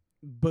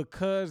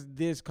because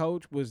this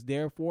coach was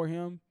there for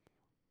him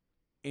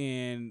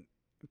and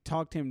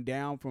talked him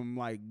down from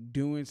like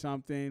doing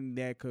something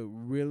that could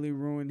really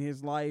ruin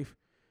his life,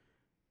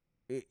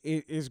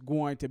 it's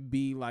going to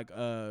be like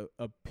a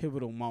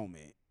pivotal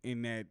moment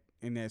in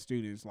that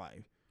student's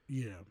life.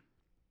 Yeah.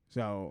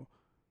 So,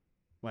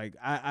 like,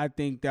 I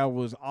think that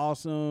was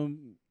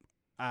awesome.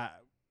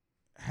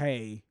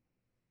 Hey,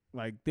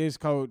 like this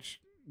coach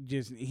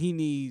he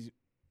needs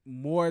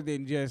more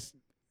than just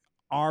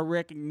our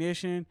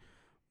recognition,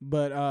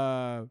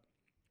 but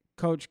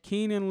Coach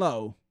Keenan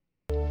Lowe.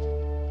 You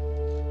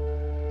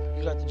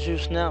got the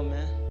juice now,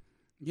 man.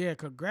 Yeah,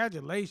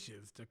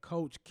 congratulations to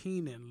Coach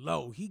Keenan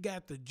Lowe. He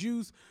got the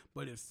juice,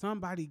 but if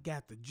somebody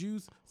got the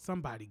juice,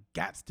 somebody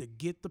gots to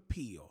get the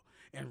peel.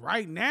 And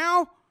right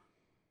now,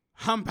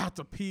 I'm about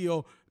to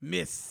peel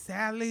Miss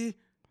Sally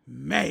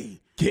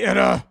Mae. Get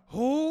her.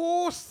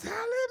 Oh, Sally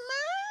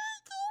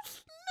Mae, you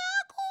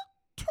snaggle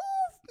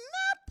tooth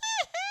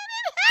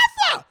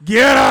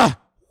Get her. I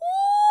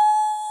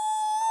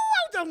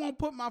just want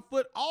to put my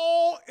foot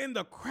all in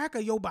the crack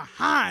of your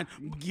behind.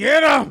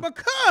 Get her.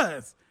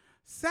 Because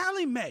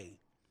Sally Mae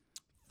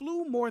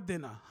flew more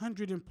than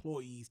 100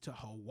 employees to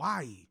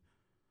Hawaii.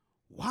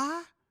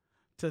 Why?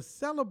 To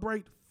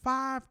celebrate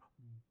 $5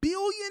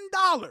 billion,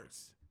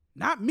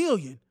 not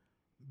million,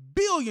 $1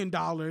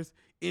 billion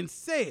in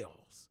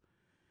sales.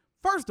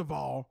 First of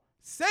all,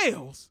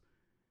 sales?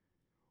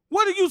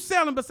 What are you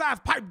selling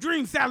besides pipe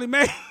dreams, Sally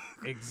Mae?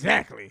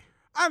 Exactly.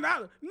 I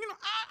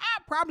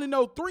probably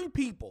know 3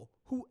 people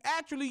who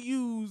actually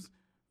use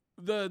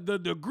the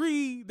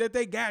degree that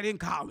they got in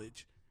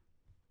college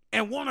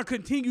and want to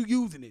continue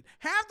using it.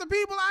 Half the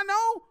people I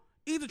know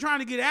either trying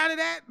to get out of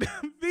that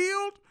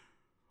field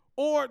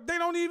or they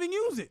don't even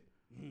use it.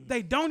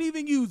 They don't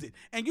even use it.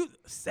 And you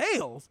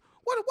sales?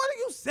 What are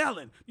you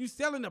selling? You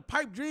selling the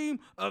pipe dream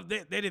of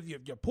that if you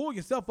pull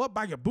yourself up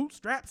by your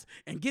bootstraps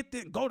and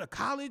go to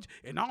college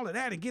and all of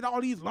that and get all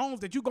these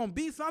loans that you're going to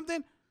be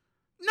something?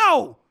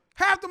 No.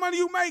 Half the money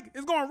you make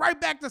is going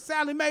right back to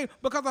Sally Mae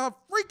because of her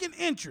freaking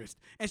interest.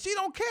 And she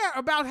don't care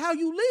about how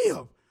you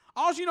live.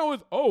 All she knows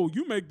is, oh,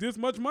 you make this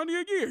much money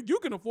a year. You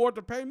can afford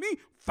to pay me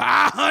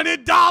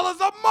 $500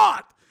 a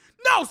month.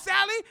 No,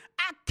 Sally,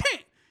 I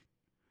can't.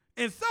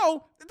 And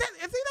so,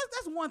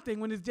 that's one thing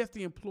when it's just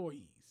the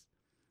employees.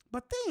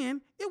 But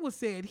then it was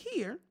said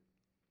here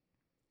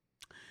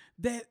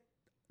that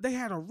they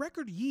had a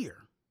record year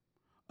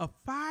of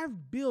 $5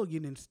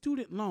 billion in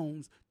student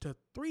loans to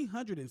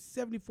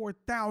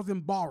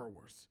 374,000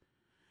 borrowers.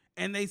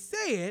 And they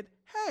said,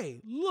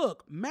 hey,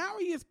 look,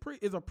 Maui is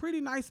a pretty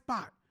nice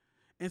spot.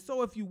 And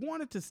so if you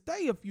wanted to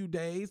stay a few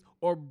days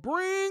or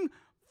bring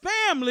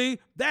family,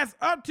 that's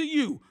up to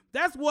you.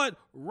 That's what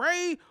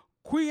Ray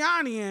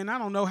Quianian, I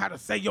don't know how to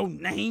say your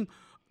name,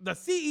 the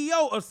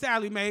CEO of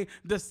Sally Mae,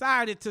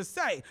 decided to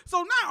say. So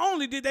not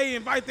only did they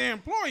invite their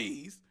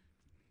employees,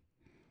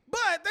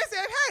 but they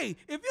said, hey,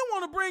 if you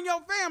want to bring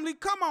your family,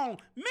 come on.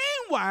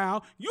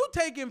 Meanwhile, you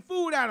taking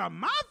food out of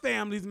my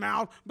family's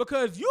mouth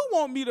because you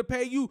want me to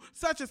pay you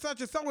such and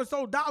such and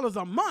so dollars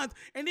a month,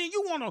 and then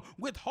you want to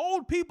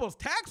withhold people's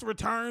tax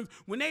returns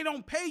when they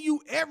don't pay you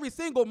every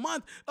single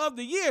month of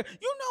the year.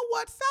 You know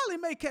what? Sally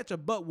may catch a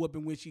butt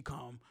whooping when she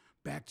come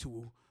back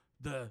to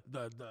the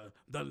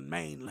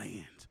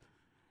mainland.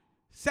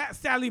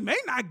 Sally may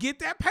not get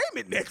that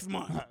payment next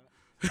month.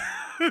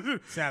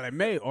 Sally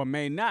may or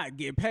may not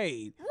get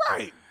paid.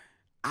 Right.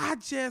 I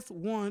just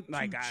want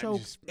to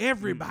choke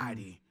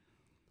everybody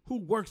who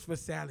works for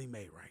Sally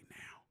Mae right now.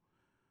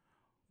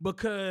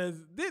 Because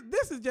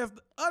this is just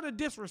utter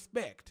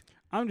disrespect.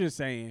 I'm just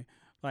saying,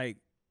 like,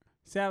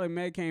 Sally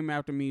Mae came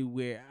after me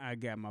where I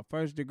got my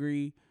first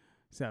degree.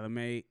 Sally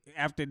Mae,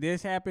 after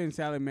this happened,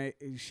 Sally Mae,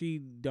 she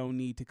don't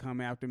need to come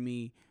after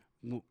me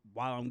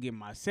while I'm getting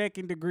my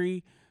second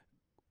degree.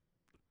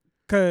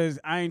 Because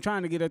I ain't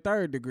trying to get a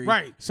third degree.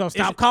 Right. So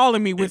stop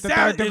calling me with the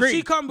third degree.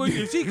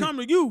 If she come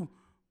to you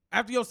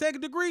after your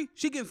second degree,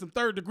 she getting some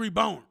third degree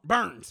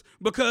burns.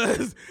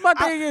 Because my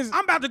thing is,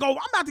 I'm about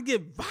to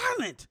get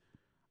violent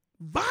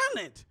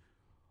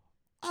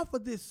off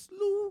of this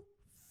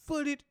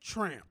slew-footed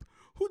tramp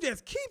who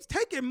just keeps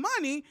taking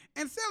money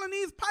and selling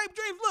these pipe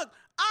dreams. Look,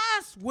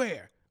 I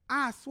swear,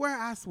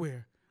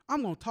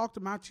 I'm going to talk to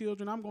my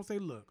children. I'm going to say,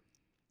 look,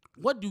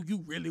 what do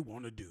you really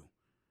want to do?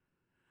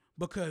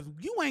 Because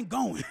you ain't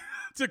going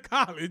to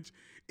college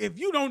if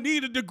you don't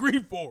need a degree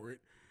for it.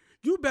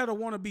 You better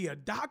want to be a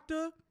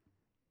doctor,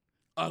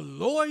 a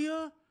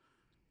lawyer,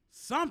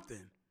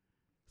 something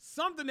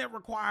that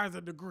requires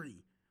a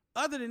degree.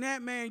 Other than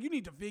that, man, you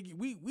need to figure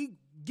we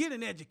get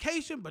an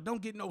education, but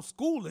don't get no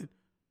schooling.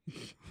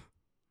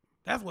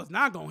 That's what's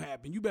not gonna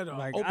happen. You better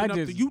open up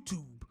the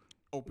YouTube.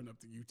 Open up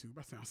the YouTube.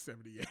 I sound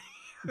 78.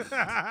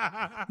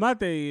 My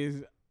thing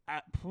is,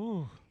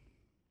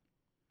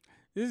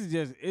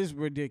 it's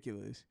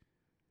ridiculous.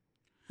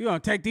 You're going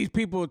to take these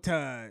people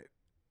to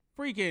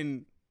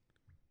freaking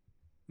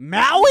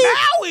Maui?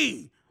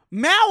 Maui.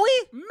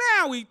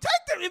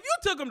 Take them. If you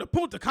took them to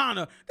Punta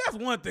Cana, that's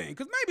one thing.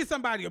 Because maybe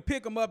somebody will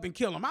pick them up and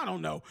kill them. I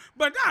don't know.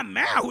 But not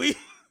Maui.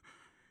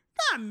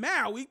 Not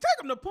Maui. Take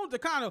them to Punta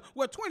Cana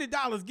where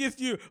 $20 gets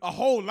you a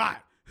whole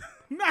lot.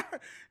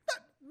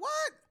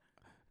 What?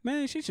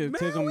 Man, she should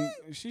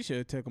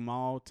have took them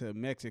all to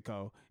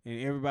Mexico, and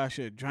everybody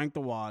should have drank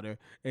the water,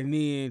 and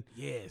then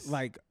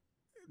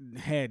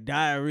had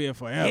diarrhea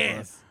forever.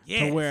 Yes.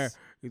 To where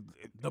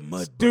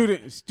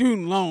the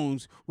student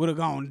loans would have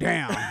gone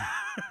down.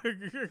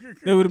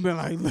 They would have been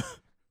like,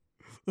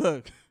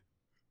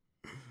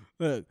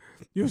 look,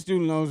 your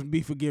student loans would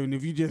be forgiven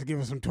if you just give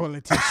us some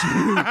toilet tissue.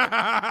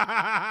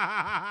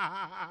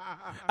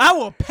 I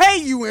will pay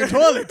you in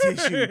toilet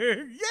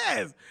tissue.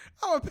 Yes,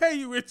 I will pay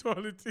you in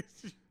toilet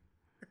tissue.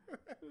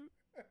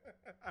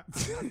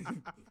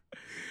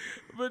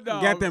 But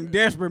no, got them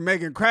desperate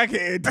making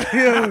crackhead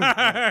deals.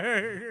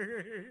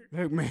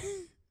 Look, man.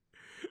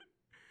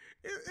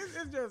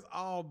 It's just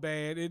all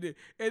bad, and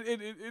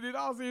it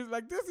all seems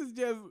like this is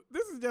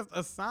just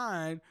a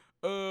sign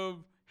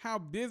of how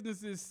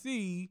businesses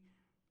see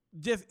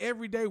just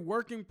everyday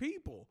working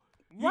people.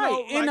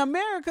 Right. In like-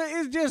 America,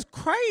 it's just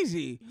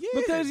crazy. Yes.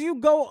 Because you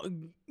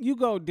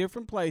go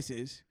different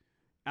places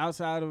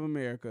outside of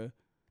America,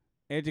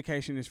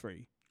 education is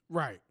free.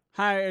 Right.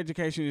 Higher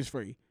education is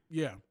free.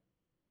 Yeah.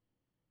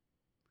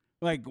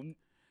 Like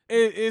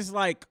it's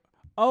like,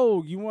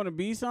 oh, you want to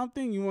be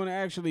something? You want to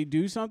actually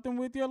do something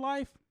with your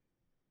life?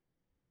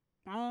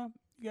 You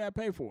gotta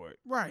pay for it.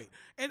 Right.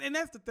 And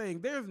that's the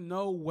thing. There's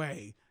no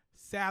way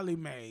Sally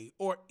Mae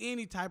or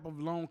any type of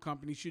loan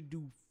company should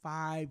do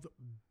 $5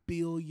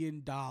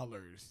 billion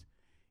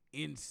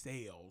in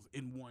sales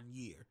in 1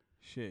 year.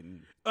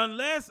 Shouldn't.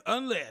 Unless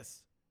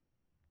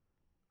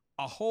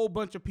a whole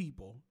bunch of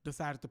people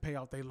decided to pay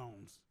off their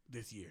loans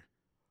this year.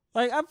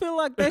 Like, I feel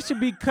like they should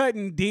be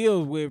cutting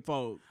deals with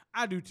folks.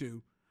 I do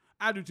too.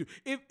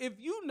 If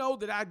you know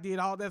that I did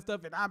all that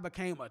stuff and I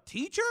became a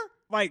teacher,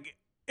 Like,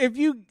 if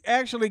you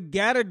actually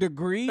got a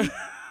degree,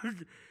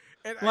 and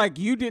like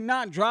you did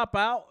not drop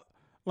out,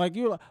 like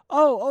you're like,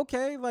 oh,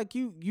 okay, like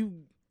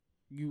you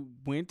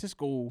went to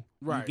school,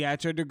 Right. You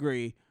got your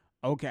degree,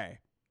 okay,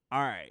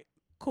 all right,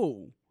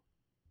 cool.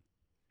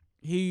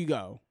 Here you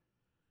go.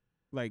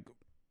 Like,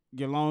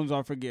 your loans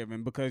are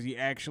forgiven because you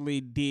actually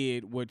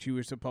did what you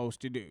were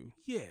supposed to do.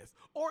 yes,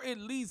 or at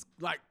least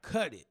like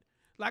cut it,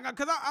 like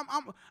because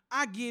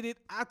I get it.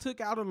 I took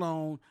out a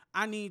loan.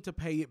 I need to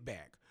pay it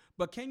back,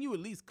 but can you at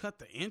least cut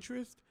the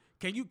interest?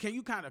 Can you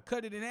kind of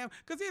cut it in half?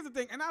 Because here's the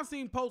thing, and I've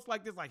seen posts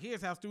like this, like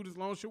here's how students'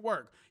 loans should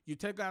work. You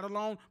take out a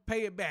loan,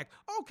 pay it back.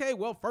 Okay,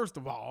 well, first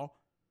of all,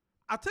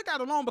 I took out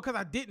a loan because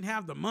I didn't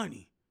have the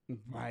money.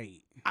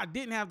 Right. I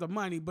didn't have the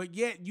money, but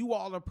yet you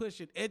all are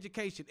pushing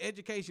education.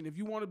 If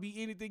you want to be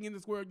anything in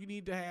this world, you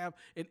need to have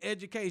an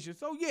education.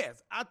 So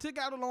yes, I took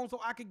out a loan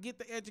so I could get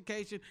the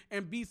education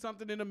and be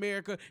something in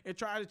America and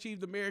try to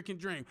achieve the American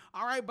dream.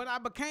 All right, but I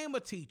became a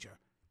teacher.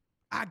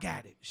 I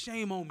got it.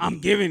 Shame on me. I'm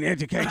giving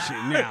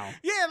education now.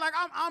 Yeah, like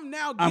I'm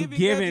now I'm giving,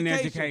 giving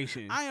education.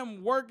 education. I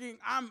am working.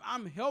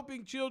 I'm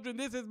helping children.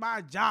 This is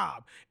my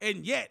job,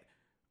 and yet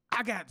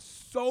I got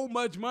so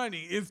much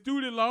money in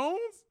student loans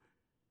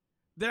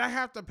that I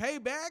have to pay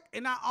back,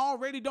 and I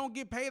already don't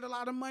get paid a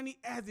lot of money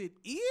as it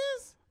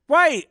is.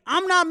 Right.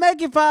 I'm not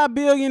making $5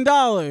 billion.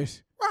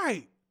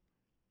 Right.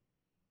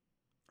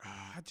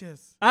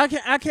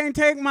 I can't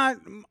take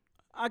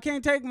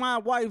my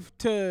wife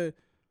to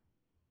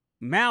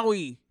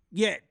Maui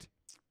yet.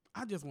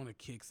 I just want to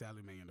kick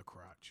Sally Mae in the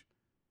crotch.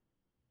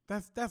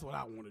 That's what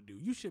I want to do.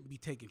 You shouldn't be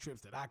taking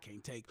trips that I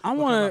can't take. I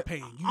want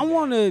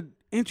to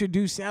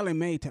introduce Sally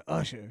Mae to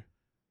Usher.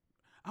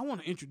 I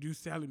want to introduce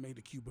Sally Mae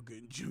to Cuba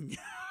Gooding Jr.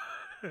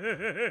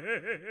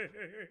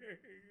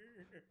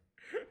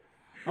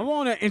 I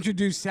want to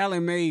introduce Sally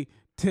Mae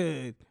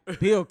to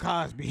Bill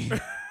Cosby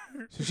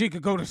so she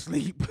could go to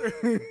sleep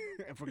and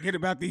forget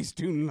about these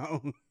student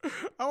loans.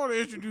 I want to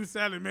introduce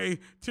Sally Mae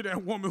to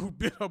that woman who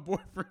bit her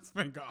boyfriend's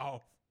finger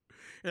off.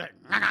 Like,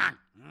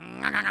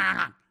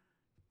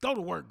 go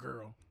to work,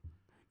 girl.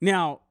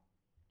 Now,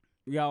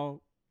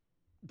 y'all,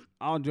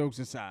 all jokes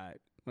aside,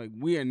 like,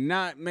 we are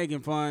not making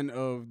fun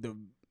of the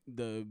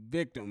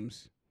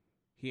victims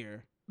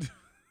here.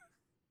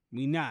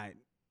 We not.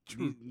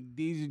 True.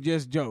 These are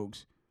just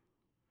jokes.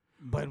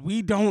 But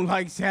we don't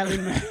like Sally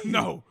Mae.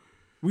 No.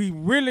 We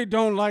really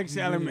don't like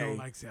Sally really Mae. don't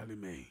like Sally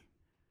Mae.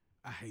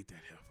 I hate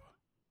that heifer.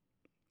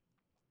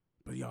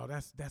 But y'all,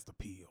 that's the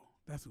peel.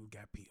 That's who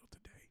got peeled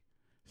today.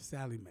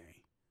 Sally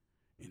Mae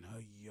in her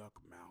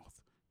yuck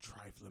mouth,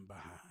 trifling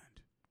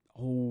behind.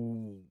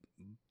 Oh,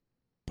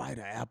 bite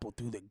an apple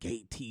through the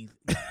gate teeth.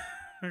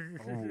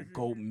 Oh,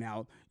 gold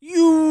mouth.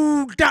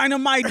 You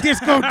dynamite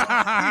disco.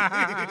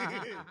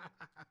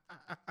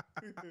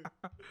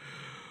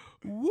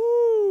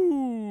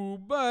 Woo!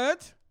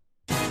 But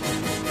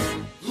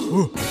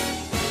you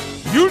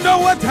know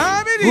what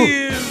time it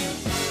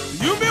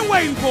is. You've been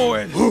waiting for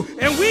it,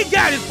 and we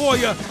got it for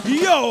you.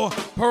 Yo,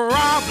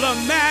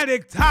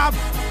 problematic top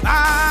 5.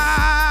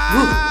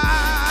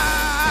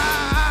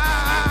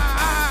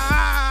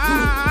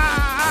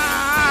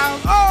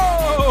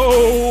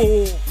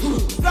 Oh,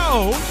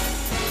 so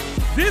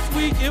this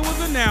week it was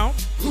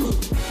announced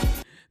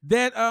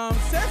that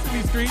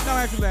Sesame Street, no,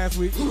 actually last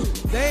week,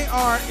 they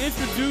are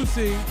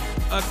introducing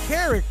a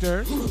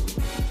character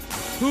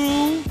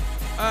who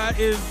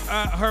is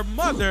her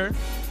mother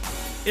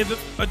is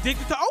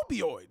addicted to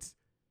opioids.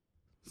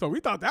 So we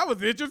thought that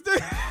was interesting.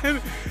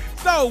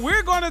 So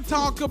we're going to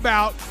talk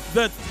about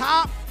the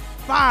top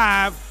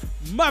 5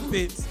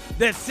 Muppets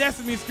that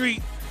Sesame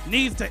Street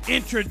needs to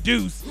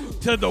introduce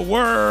to the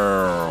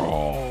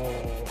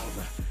world.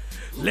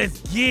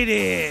 Let's get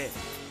it.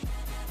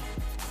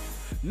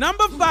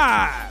 Number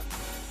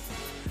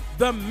 5,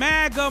 the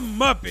MAGA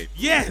Muppet.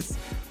 Yes,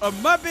 a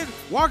Muppet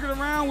walking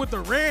around with a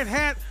red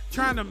hat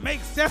trying to make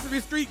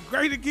Sesame Street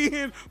great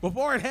again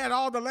before it had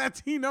all the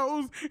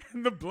Latinos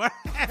and the blacks.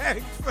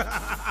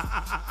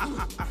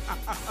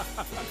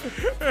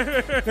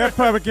 That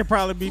puppet can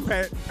probably be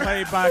played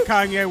by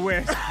Kanye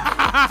West.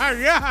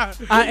 Yeah.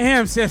 I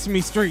am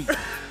Sesame Street.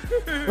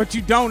 But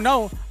you don't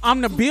know,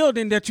 I'm the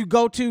building that you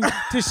go to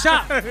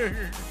shop.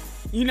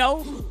 You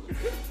know?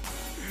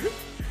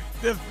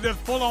 This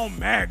full on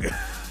MAGA.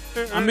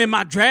 I'm in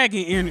my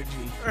dragon energy.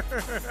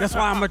 That's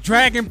why I'm a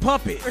dragon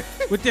puppet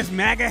with this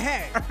MAGA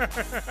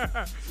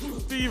hat.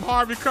 Steve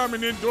Harvey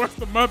coming endorse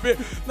the Muppet.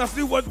 Now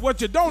see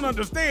what you don't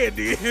understand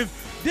is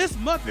this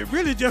Muppet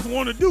really just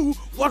want to do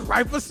what's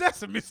right for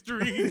Sesame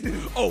Street.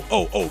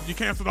 oh, you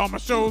canceled all my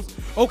shows?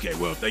 Okay,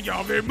 well, thank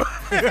y'all very much.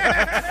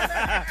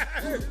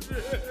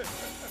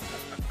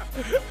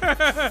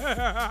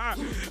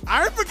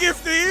 I didn't forget,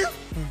 Steve.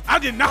 I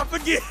did not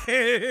forget.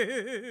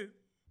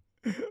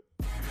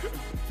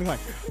 Like,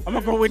 I'm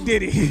gonna go with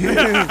Diddy.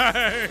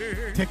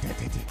 Take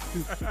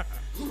that.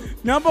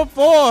 Number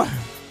 4,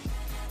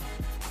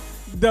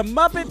 the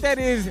Muppet that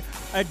is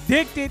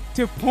addicted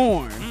to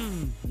porn.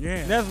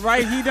 Yeah. That's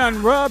right, he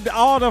done rubbed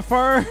all the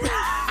fur.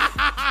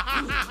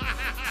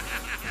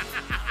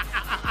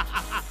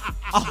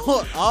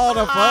 all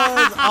the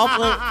fuzz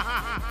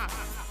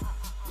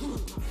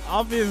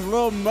off his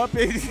little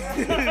Muppet.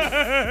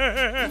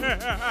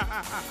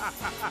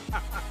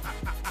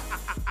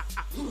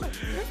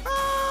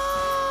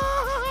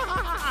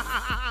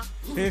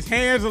 His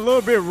hands a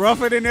little bit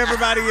rougher than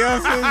everybody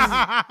else's.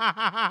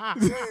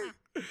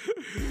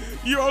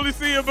 You only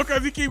see him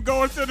because he keep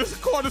going to the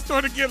corner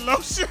store to get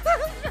lotion.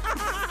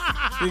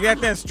 He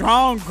got that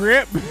strong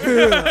grip.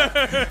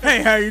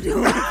 Hey, how you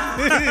doing?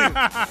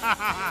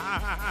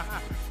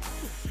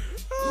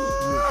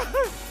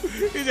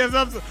 He just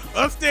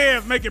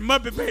upstairs making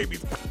Muppet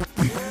babies.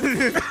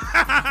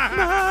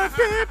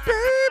 Muppet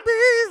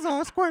babies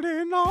are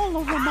squirting all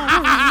over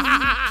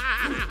my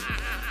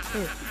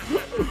room.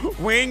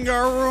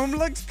 Winger room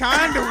looks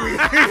kind of weird.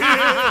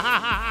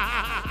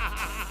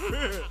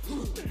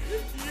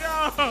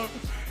 Yo,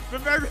 the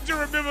fact that you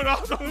remembered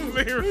all those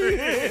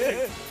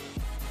lyrics.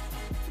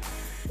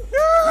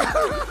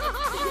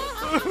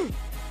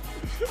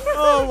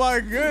 Oh my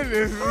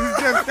goodness! It's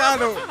just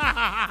kind of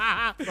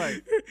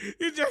like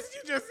you just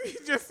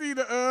see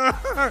the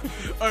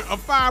a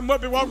fine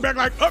Muppet walk back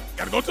like, oh,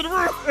 gotta go to the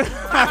room.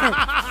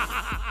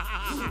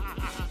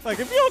 like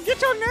if you don't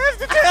get your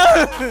nasty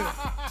tail,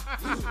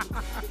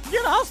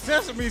 get off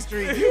Sesame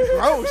Street. You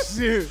gross.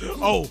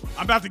 Oh,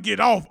 I'm about to get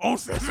off on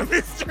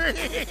Sesame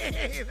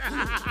Street.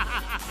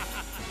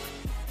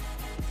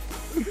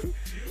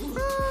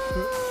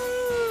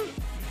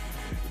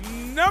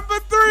 Number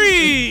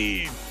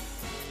 3,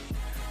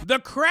 the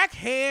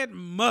crackhead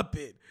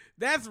Muppet.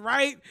 That's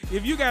right.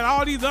 If you got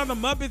all these other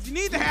Muppets, you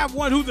need to have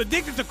one who's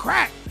addicted to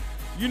crack.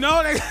 You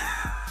know, they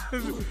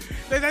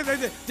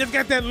just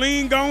got that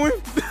lean going.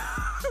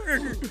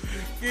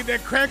 Get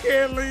that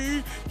crackhead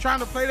lean, trying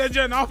to play that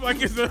joint off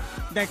like it's a...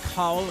 They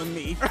calling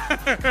me.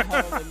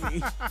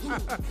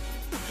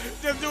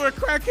 Just doing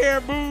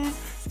crackhead moves,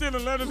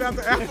 stealing letters out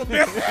the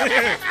alphabet.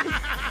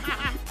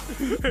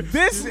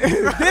 This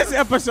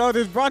episode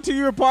is brought to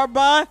you in part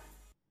by...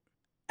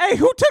 Hey,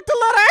 who took the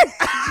letter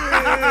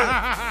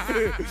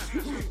A?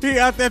 He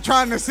out there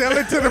trying to sell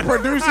it to the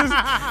producers.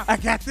 I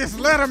got this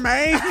letter,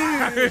 man.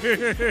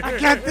 I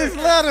got this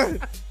letter.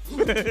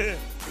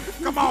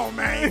 Come on,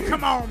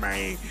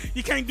 man.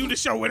 You can't do the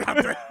show without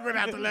the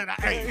letter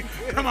A.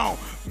 Come on.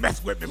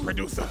 Mess with me,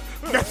 producer.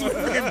 Mess with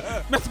me.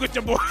 Mess with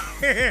your boy.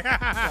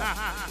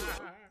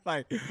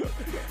 Like, who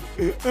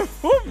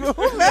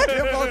let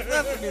him on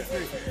Sesame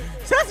Street?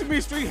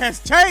 Sesame Street has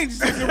changed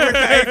since it went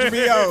to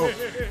HBO.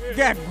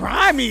 Got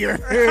grimier.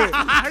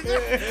 I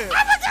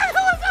forgot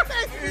who was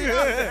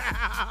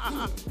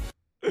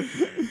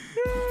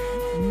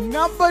on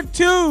Number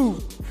 2,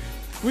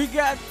 we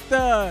got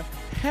the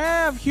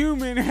half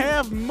human,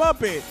 half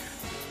Muppet.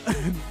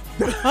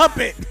 The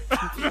Muppet.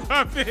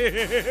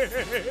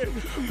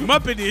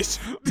 Muppetish.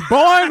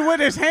 Born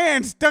with his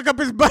hand stuck up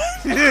his butt.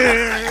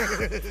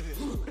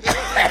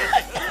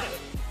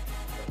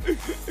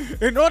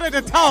 In order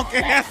to talk,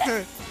 it has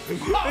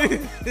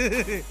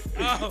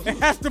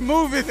to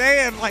move his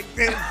hand like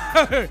this.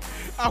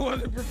 I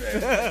wasn't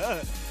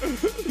prepared.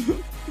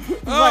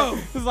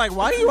 It's like,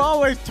 why do you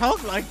always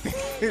talk like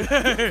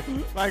that?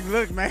 Like,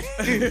 look, man,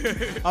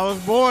 I was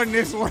born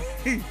this way.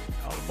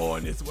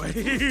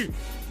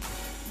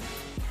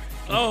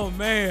 Oh,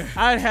 man.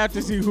 I'd have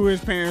to see who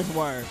his parents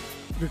were.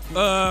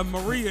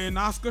 Maria and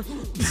Oscar.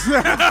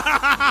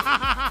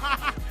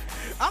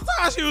 I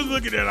thought she was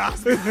looking at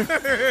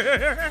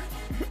Oscar.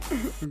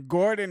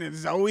 Gordon and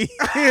Zoe.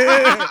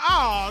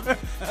 Oh,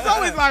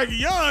 Zoe's like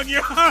young.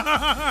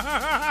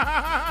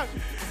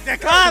 The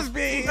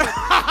Cosby.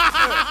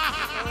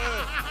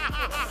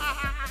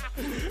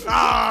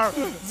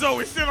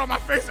 Zoe, sit on my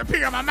face and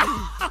pee on my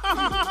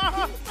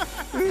mouth.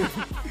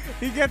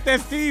 He got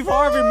that Steve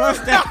Harvey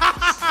mustache.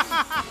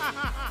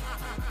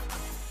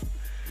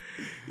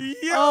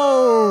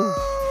 Yo,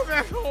 Oh,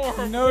 that's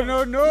horrible.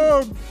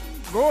 no.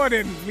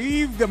 Gordon,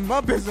 leave the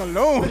Muppets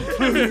alone.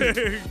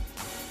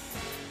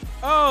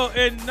 Oh,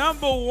 and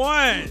number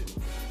one,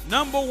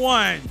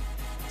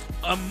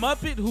 a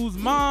Muppet whose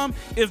mom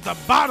is the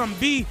bottom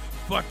B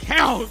for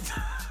count.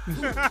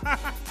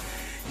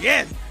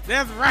 Yes,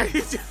 That's right.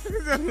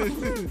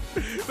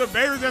 The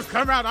baby just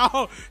come out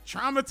all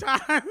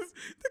traumatized.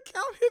 The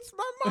count hits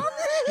my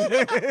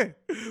mommy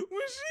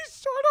when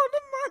she's short on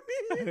the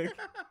money.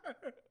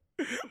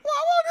 Why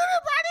won't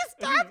anybody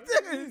stop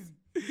this?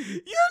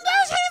 You know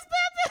she's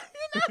pimping.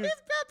 You know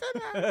he's pimping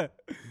her.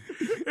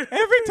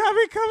 Every time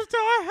he comes to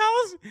our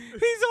house,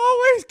 he's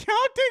always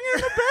counting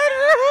in the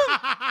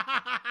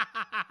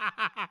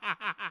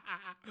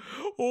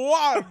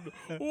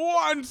bedroom.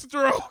 One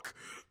stroke.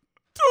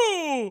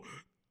 Two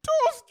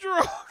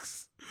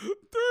strokes.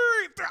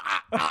 Three.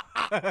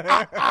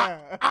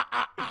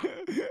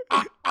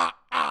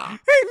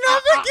 He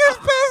never gets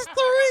past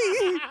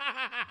 3.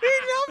 He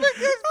never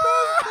gets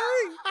past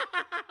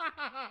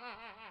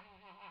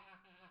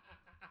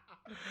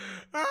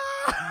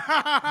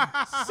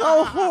 3.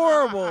 So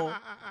horrible.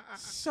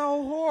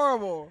 So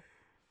horrible.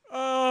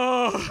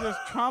 Oh, Just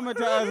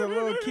traumatizing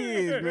little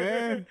kids,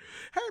 man.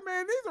 Hey,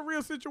 man, these are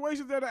real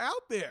situations that are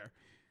out there.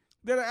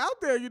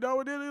 You know,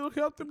 and then it'll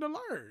help them to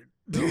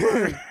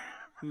learn.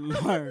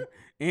 Learn.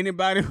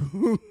 Anybody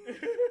who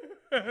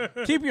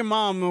keep your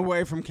mom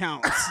away from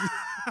counts.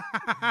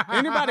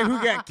 Anybody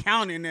who got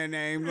count in their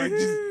name, like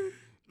just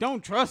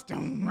don't trust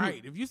them.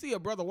 Right. If you see a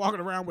brother walking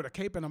around with a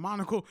cape and a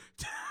monocle,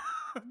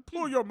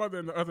 pull your mother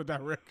in the other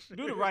direction.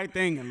 Do the right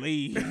thing and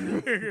leave.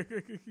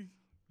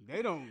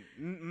 They don't.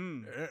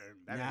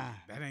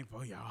 That ain't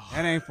for y'all.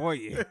 That ain't for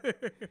you.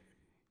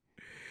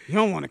 You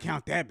don't want to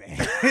count that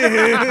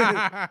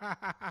bad.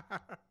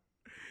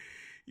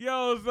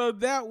 Yo, so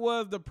that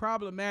was the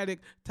problematic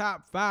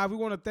top 5. We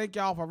want to thank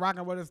y'all for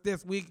rocking with us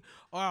this week.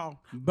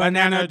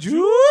 Banana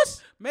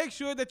juice. Make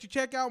sure that you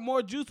check out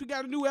More Juice. We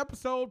got a new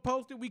episode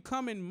posted. We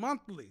coming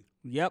monthly.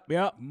 Yep.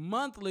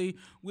 Monthly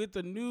with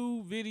a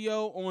new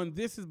video on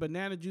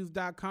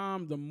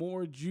thisisbananajuice.com, the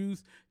More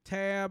Juice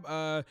tab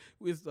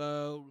with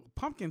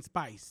pumpkin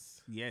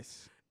spice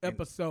Yes.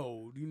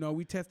 episode. You know,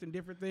 we testing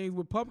different things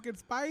with pumpkin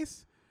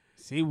spice.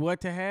 See what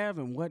to have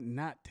and what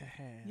not to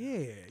have.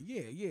 Yeah.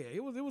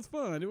 It was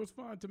fun. It was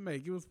fun to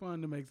make.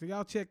 So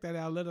y'all check that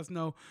out. Let us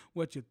know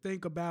what you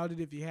think about it.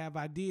 If you have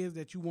ideas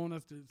that you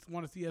want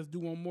to see us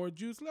do on More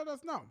Juice, let us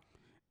know.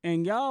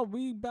 And y'all,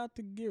 we about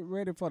to get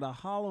ready for the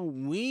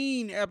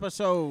Halloween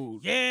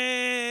episode.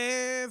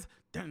 Yes.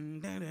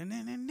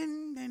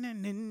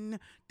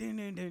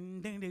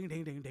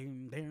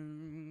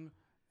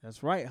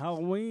 That's right.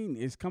 Halloween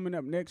is coming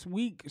up next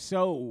week,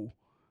 so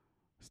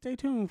stay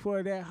tuned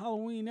for that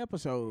Halloween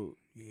episode.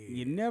 Yeah.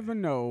 You never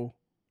know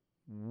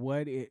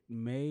what it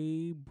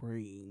may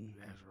bring.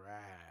 That's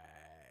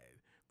right.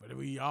 But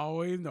we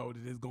always know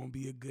that it's going to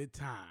be a good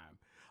time.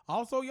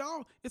 Also,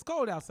 y'all, it's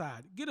cold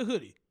outside. Get a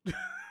hoodie.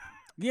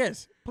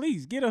 Yes,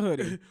 please get a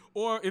hoodie.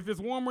 Or if it's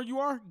warmer you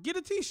are, get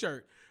a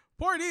t-shirt.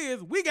 Point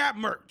is, we got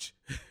merch.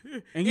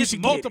 And you it's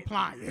should get it.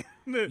 multiplying.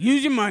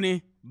 Use your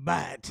money,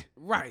 buy it.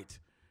 Right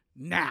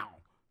now.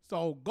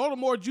 So go to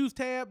More Juice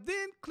tab,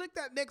 then click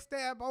that next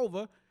tab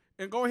over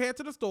and go ahead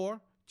to the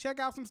store, check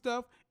out some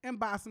stuff, and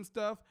buy some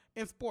stuff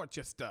and sport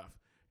your stuff.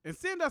 And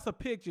send us a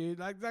picture.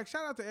 Like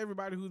shout out to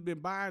everybody who's been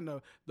buying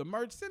the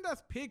merch. Send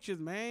us pictures,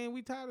 man.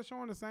 We tired of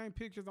showing the same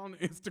pictures on the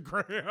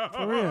Instagram.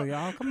 For real,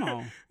 y'all. Come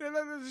on.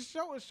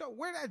 show.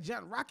 Wear that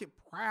Jet Rocket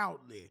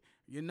proudly,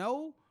 you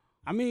know?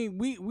 I mean,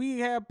 we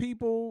have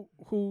people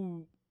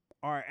who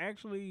are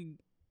actually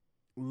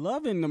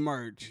loving the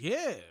merch.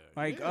 Yeah.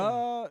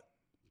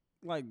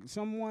 Like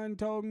someone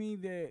told me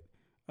that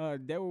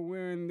they were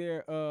wearing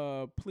their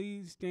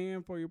Please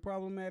Stand for Your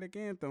Problematic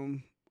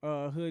Anthem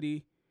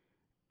hoodie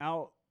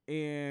out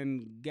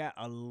and got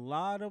a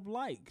lot of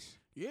likes.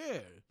 Yeah.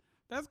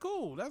 That's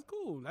cool. That's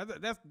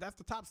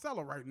the top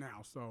seller right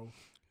now. So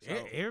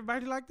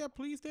everybody like that.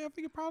 Please stand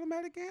for your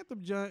problematic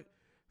anthem, Junt.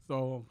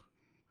 So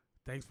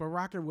thanks for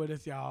rocking with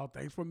us, y'all.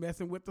 Thanks for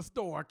messing with the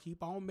store.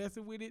 Keep on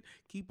messing with it.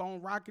 Keep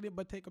on rocking it,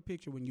 but take a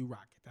picture when you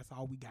rock it. That's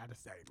all we got to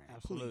say, man.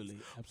 Absolutely.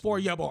 For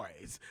your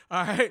boys.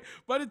 All right.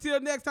 But until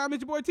next time,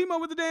 it's your boy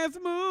Timo with the dance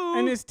move.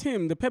 And it's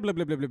Tim,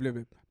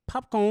 the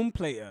popcorn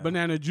player.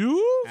 Banana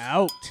juice.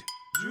 Out.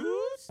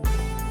 Juice.